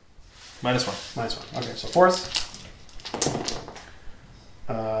 Yeah. -1. -1. Okay, so 4th.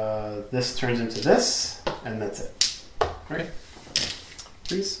 This turns into this, and that's it. Okay.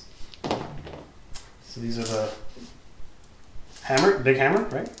 3s. So these are the hammer, big hammer,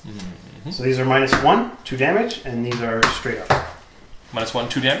 right? Mm-hmm. So these are -1, 2 damage, and these are straight up. -1,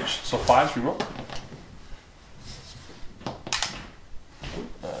 2 damage. So 5s, reroll.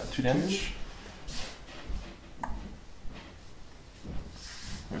 2 damage.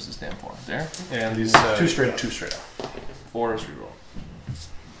 Where's this damn 4? There. And these 2 straight up. 2 straight up. 4s, reroll.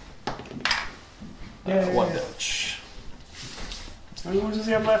 Yeah, 1 yeah. damage. How many wounds does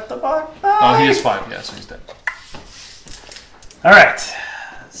he have left? The buck? Oh, he has 5. Yeah, so he's dead. All right.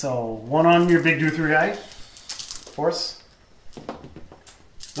 So 1 on your big do-through guy. Force.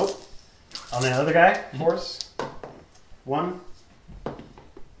 Nope. On the other guy. Force. 1.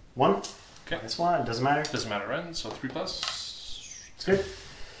 1. Okay. This one. It doesn't matter. Doesn't matter, right? So 3+. It's good.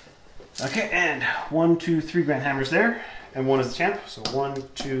 Okay, and 1, 2, 3 grand hammers there, and 1 is the champ. So 1,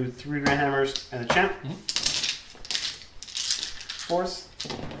 2, 3 grand hammers and the champ. Force.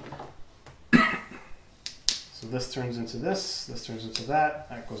 So this turns into this turns into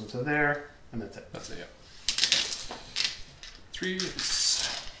that goes into there, and that's it. That's it, yeah. 3s.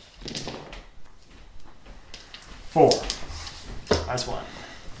 4. That's 1.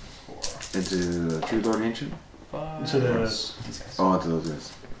 4. Into True Lord Ancient? 5. Into the... Oh, into those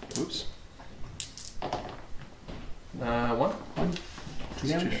guys. Oops. 1. 2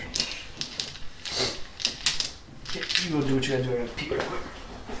 damage. Yeah, you go do what you gotta do. I gotta pee real quick.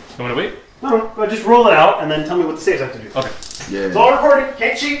 You want to wait? No, go just roll it out and then tell me what the saves have to do. Okay. Yeah. It's all recorded.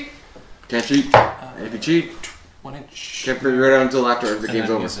 Can't cheat. Can't cheat. And if you cheat, 1 inch. can't figure it out until after the And game's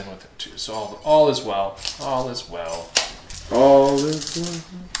then over. he's in with it too. So all is well. All is well. All this one.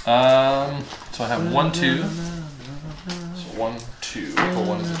 So I have 1, 2. So 1, 2. For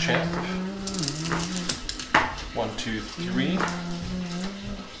 1 is the champ. 1, 2, 3. 2, 3.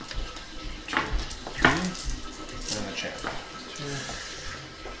 And then the champ.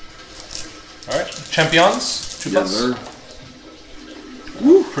 2. Alright. Champions. 2 Yes, plus. sir.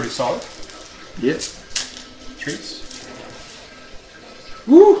 Woo. Pretty solid. Yep. Treats.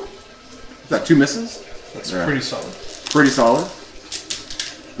 Woo! Is that 2 misses? That's Yeah. pretty solid. Pretty solid.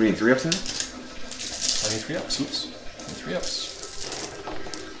 We need 3 ups in? I need 3 ups. Oops. I need 3 ups.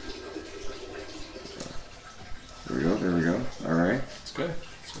 There we go, there we go. Alright. That's good.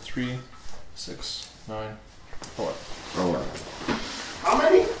 So 3, 6, 9, 4. Oh well. How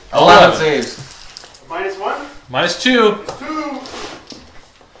many? 11 saves. -1? Minus 2. 2.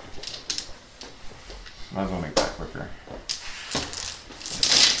 Might as well make that quicker.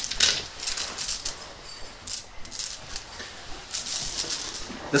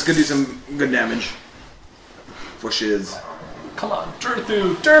 This could do some good damage. For shiz. Come on.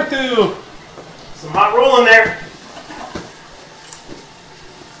 Durthu. Durthu. Some hot rolling there.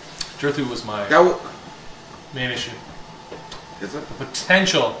 Durthu was my That main issue. is it?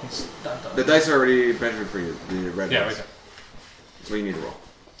 Potential. He's not done. The dice are already measured for you. The red Yeah, dice. right there. That's what you need to roll.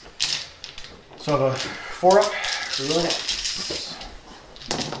 So the 4 up. Really nice.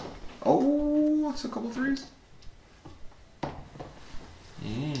 Oh, that's a couple 3s.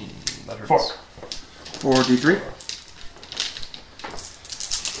 That hurts. 4. 4d3.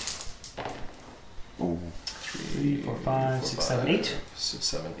 Oh. 3, 4, 5, 6, 7, 8. 6,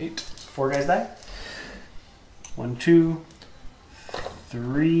 7, 8. 4 guys die. 1, 2,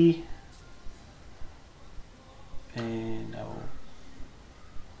 3, and I will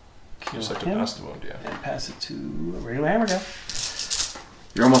kill Just like to him pass the wound, yeah. and pass it to a regular hammer guy.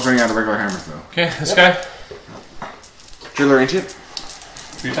 You're almost running out of regular hammers though. Okay, this guy. Driller Ancient.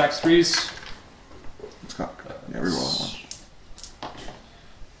 3 attacks, 3s. Let's go. Yeah, reroll that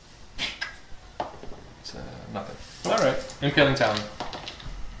one. It's nothing. Alright. Impaling Talon.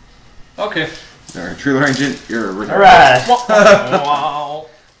 Okay. Alright, Driller Ancient, you're retarded. Alright. Wow.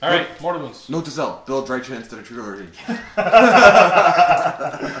 Alright, mortal wounds. Note to self, build Drycha instead of Driller Ancient.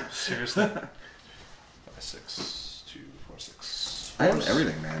 Seriously. 5, 6, 2, 4, 6. I have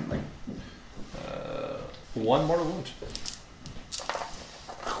everything, man. Like, 1 mortal wound.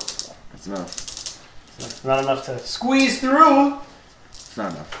 that's enough. It's not enough to squeeze through. It's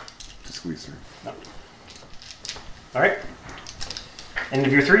not enough to squeeze through. No. Alright. End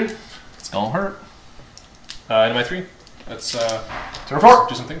of your 3. It's gonna hurt. Into my 3. Let's Turn 4.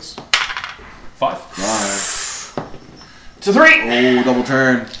 do some things. 5. 5. To 3. Oh, double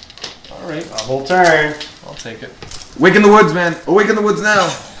turn. Alright. Double turn. I'll take it. Wake in the woods, man. Awake in the woods now.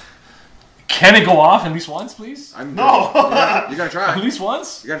 Can it go off at least once, please? I'm No. You gotta try. At least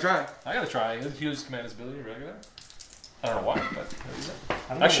once? You gotta try. I gotta try. He uses command his ability regular. I don't know why, but there you go. I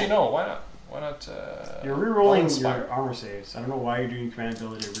don't know Actually, no. Why not? Why not? You're re-rolling Inspire. your armor saves. I don't know why you're doing command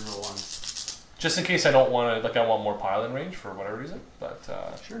ability to reroll 1. Just in case I don't want to, like, I want more pile-in range for whatever reason. But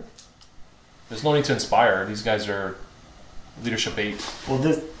Sure. there's no need to inspire. These guys are leadership 8. Well,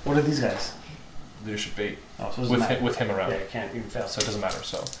 what are these guys? Leadership 8 Oh, so it doesn't matter. with him around. Yeah, you can't even fail. So it doesn't matter.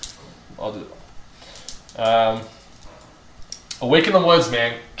 So I'll do it. Awaken the Woods,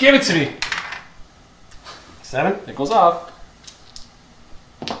 man. Give it to me. 7. It goes off.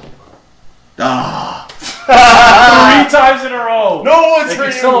 Ah. 3 times in a row. No, it's It for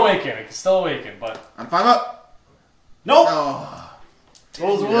can you. still awaken. It can still awaken, but I'm 5 up. Nope. Oh.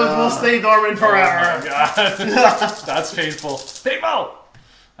 Those woods will stay dormant forever. Oh my God. That's painful. Painful.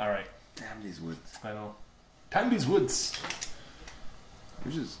 All right. Damn these woods. I know. Time these woods.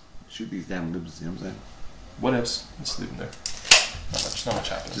 We just shoot these damn libs, you know what I'm saying? What ifs? Let's leave them there. Not much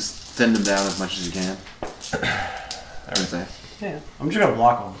happens. Just send them down as much as you can. Everything. Yeah. I'm just gonna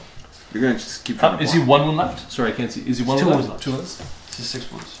block them. You're gonna just keep trying to Is he block. 1 wound left? Sorry, I can't see. Is he 1 2 wound wounds left? left. 2 wounds? This is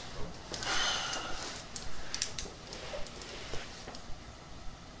 6 wounds.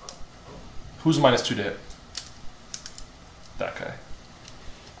 Who's -2 to hit? That guy.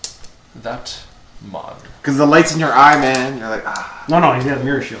 That mod. Because the light's in your eye, man. You're like, ah. No, he's got a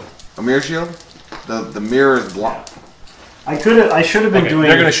mirror shield. A mirror shield? The mirror is blocked. I should have been doing.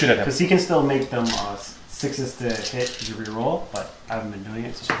 They're gonna shoot at him because he can still make them 6s to hit your reroll, but I haven't been doing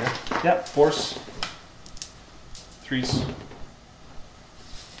it. So okay. Yep. Force. 3s.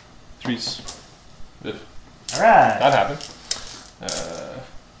 3s. Ugh. All right. That happened.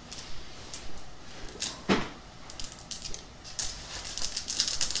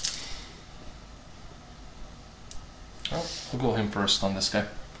 Oh, we'll go him first on this guy.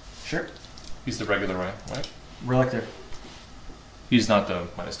 Sure. He's the regular right? Relic there. He's not the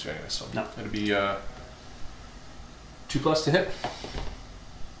 -2 anyway, so No. it'll be 2+ to hit.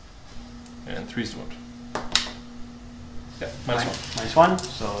 And 3's the wound. Yeah, -1. -1,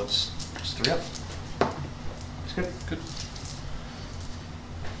 so it's just 3 up. It's good. Good.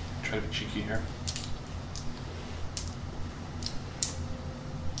 Try to be cheeky here.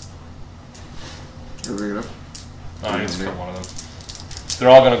 You bring it up. I need to kill one of them. They're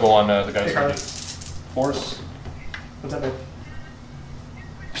all gonna go on the guys Hey, who Carly. did Force. What's that, babe?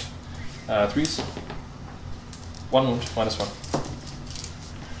 3s. 1 wound, -1.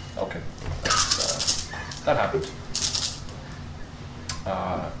 Okay. That happened.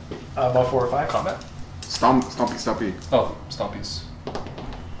 About 4 or 5. Combat. Stompy. Oh, stompies.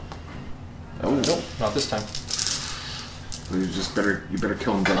 Oh. Nope, not this time. So you better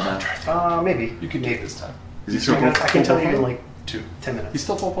kill him dead now. Maybe. You can take this time. Is he still I can tell you in like 2. 10 minutes. He's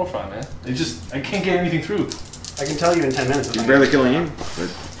still full profile, man. I can't get anything through. I can tell you in 10 minutes. He's barely killing you, but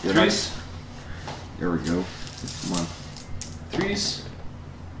you're 3s. There we go. Come on. 3s.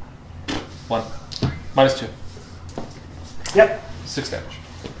 1. -2. Yep. 6 damage.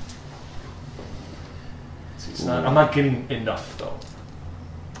 See, it's not, I'm not getting enough though.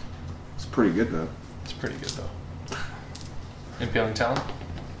 It's pretty good though. It's pretty good though. Impaling Talon?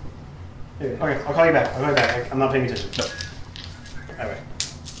 Okay, I'll call you back. I'm not paying attention. No. Alright.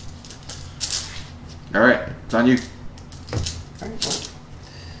 Alright, it's on you. Alright,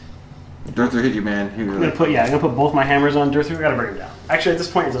 well, Durther hit you, man. I'm gonna put both my hammers on Durthu. I gotta bring him down. Actually, at this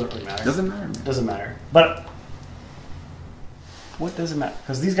point, it doesn't really matter. Doesn't matter, man. Doesn't matter. But what does it matter?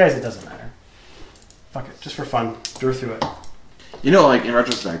 Because these guys, it doesn't matter. Fuck it, just for fun, Durthu it. You know, like in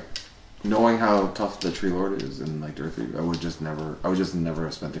retrospect, knowing how tough the Tree Lord is and like Durthu, I would just never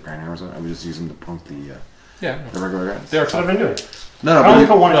have spent the Grand Hammers on it. I would just use them to punk the regular guys. They are That's what I've been doing. No, I only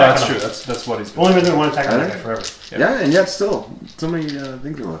put one No, attack that's on true. him. That's what he's I've only been doing one attack on Really? this guy forever. Yeah, and yet still, so many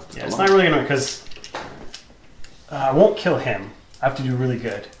things are left. Yeah, it's not really annoying because I won't kill him. I have to do really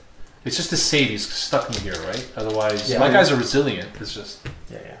good. It's just to save. He's stuck in here, right? Otherwise, Yeah. my guys are resilient. It's just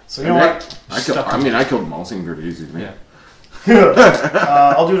Yeah. So you know what? I killed them all. Seemed pretty easy to me.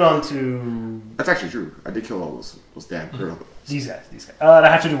 yeah. I'll do it on to That's actually true. I did kill all those damn crew. these guys. I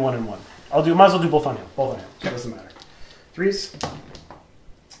have to do 1 and 1. Might as well do both on him. So it doesn't matter. 3s.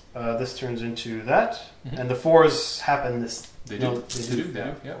 This turns into that, and the 4s happen this. They no, do. They They do. do,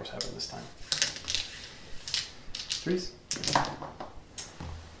 Yeah, yeah. 4s happen this time. 3s.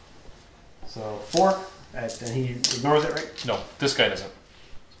 So 4, and he ignores it, right? No, this guy doesn't.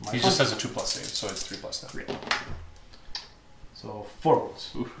 My He fun. just has a 2+ save, so it's 3+ now. 3. So 4 wounds.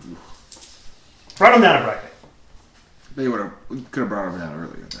 Brought him down a bracket. They could have brought him down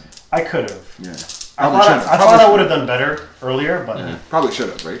earlier. Then. I could have. Yeah. I thought I would have done better earlier, but Probably should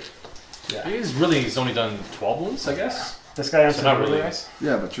have, right? yeah. He's only done 12 wounds, I guess. This guy So not really. nice.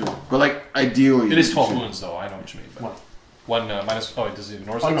 Yeah, but true. But like ideally, It is you 12 should- wounds, though. I know what you mean. But One. 1 minus. Oh, does he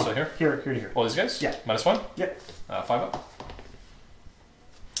ignore Oh it? no, So here. here to here. Oh, these guys. Yeah. -1. Yep. 5 up.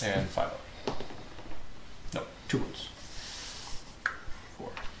 And 5 up. No. 2 wounds. 4.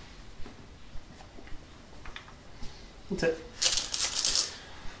 That's it.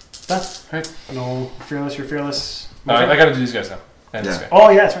 Done. Right. No, fearless. You're fearless. I gotta do these guys now. And this Yeah. guy. Oh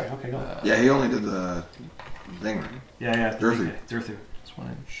yeah, that's right. Okay, go. Yeah, he only did the thing, right? Yeah. Durthu. Durthu. It's 1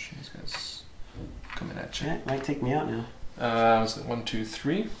 inch. These guys coming at you. Yeah, might take me out now. Was it 1, 2,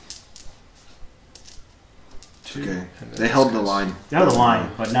 3? 2. Okay. And then They this held the guy's- line. They have the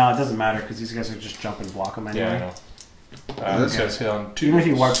line, but now it doesn't matter because these guys are just jump and block him anyway. Yeah, I know. This guy's hit on 2. Even if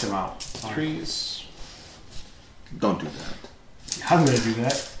he wipes him out. it's fine. 3s. Don't do that. I'm gonna do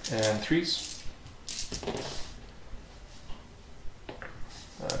that. And 3s.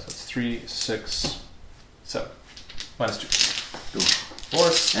 So it's 3, 6, 7. -2. Go.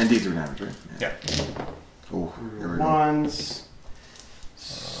 4s. And D3 damage, right? Yeah. Oh, here we go. Ones.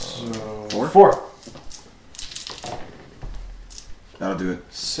 So 4? 4. That'll do it.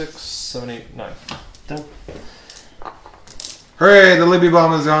 6, 7, 8, 9. Done. Hooray! The Libby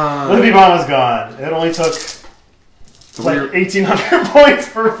bomb is gone. Libby bomb was gone. It only took So, what are like 1,800 points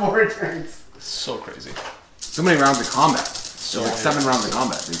for 4 turns. So crazy. so many rounds of combat. So So like many 7 rounds of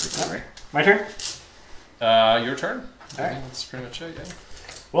combat, basically, right? My turn. Your turn. All right. That's pretty much it. Yeah.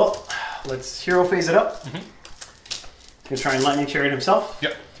 Well, let's hero phase it up. Mhm. Gonna try and lightning chariot himself.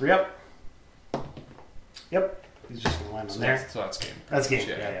 Yep. 3 up. Yep. He's just gonna land on there. So that's game. That's game.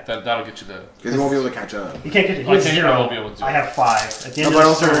 Yeah. That'll get you the. Because you won't be able to catch up. You can't get it. He I has can't- 0. I won't be able to do I it. have 5. At the end But of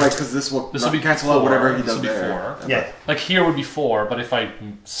also, the turn, like, because this will Be cancel out 4. whatever he This does will be there. 4. yeah, Like here would be 4, but if I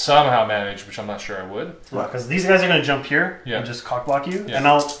somehow manage, which I'm not sure I would. because these guys are gonna jump here Yeah. and just cock block you, Yeah. and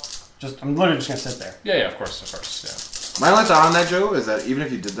I'm literally just gonna sit there. Yeah, of course, My only thought on that, Joe, is that even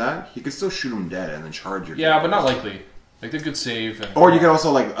if you did that, he could still shoot him dead and then charge your. Yeah, but not likely. Like they're good save. And Or you could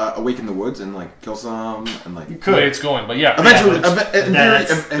also like awaken the woods and like kill some and like. You the could. way it's going, but yeah. Eventually, yeah, in Yeah,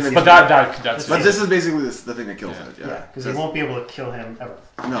 theory, but that's. But this is basically the thing that kills Yeah. it. Yeah, because he won't be able to kill him ever.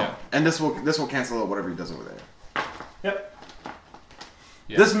 No, Yeah. and this will cancel out whatever he does over there. Yep.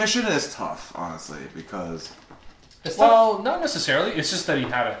 Yeah. This mission is tough, honestly, because Well, not necessarily. It's just that he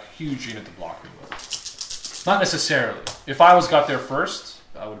had a huge unit to block me with. Not necessarily. If I got there first,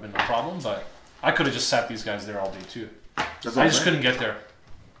 that would have been no problem. But I could have just sat these guys there all day too. that's I just couldn't get there.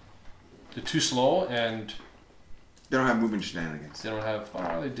 They're too slow, and They don't have movement shenanigans. they don't have.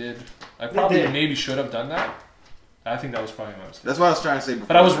 Oh, they did. I probably did. maybe should have done that. I think that was probably my mistake. That's what I was trying to say before.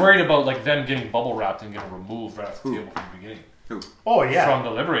 But I was worried about like them getting bubble wrapped and getting removed right off the table from the beginning. Oh yeah. From the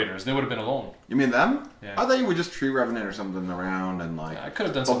Liberators, they would have been alone. You mean them? Yeah. I thought you would just tree revenant or something around and like. I could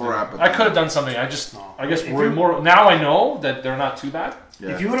have done bubble something. wrap with I them. could have done something. I just, No. I guess If we're you- more. Now I know that they're not too bad.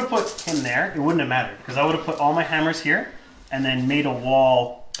 Yeah. If you would have put him there, it wouldn't have mattered because I would have put all my hammers here and then made a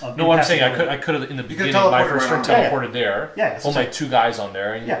wall of. No, I'm saying impassability. I could have in the could beginning. My teleport first turn right on. teleported there. Yeah, that's Hold what my 2 guys on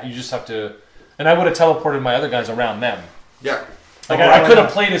there, and Yeah. you just have to. And I would have teleported my other guys around them. Yeah. Like Oh, I why could have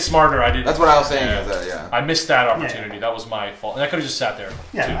not? played it smarter. I didn't. That's what I was saying. Yeah. Is that, yeah. I missed that opportunity. That was my fault, and I could have just sat there.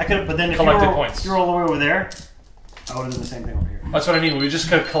 Yeah, too. I could have. But then if Collected you were, points. if you were all the way over there, I would have done the same thing over here. That's what I mean. We just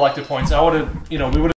could have collected points. I would have, we would have.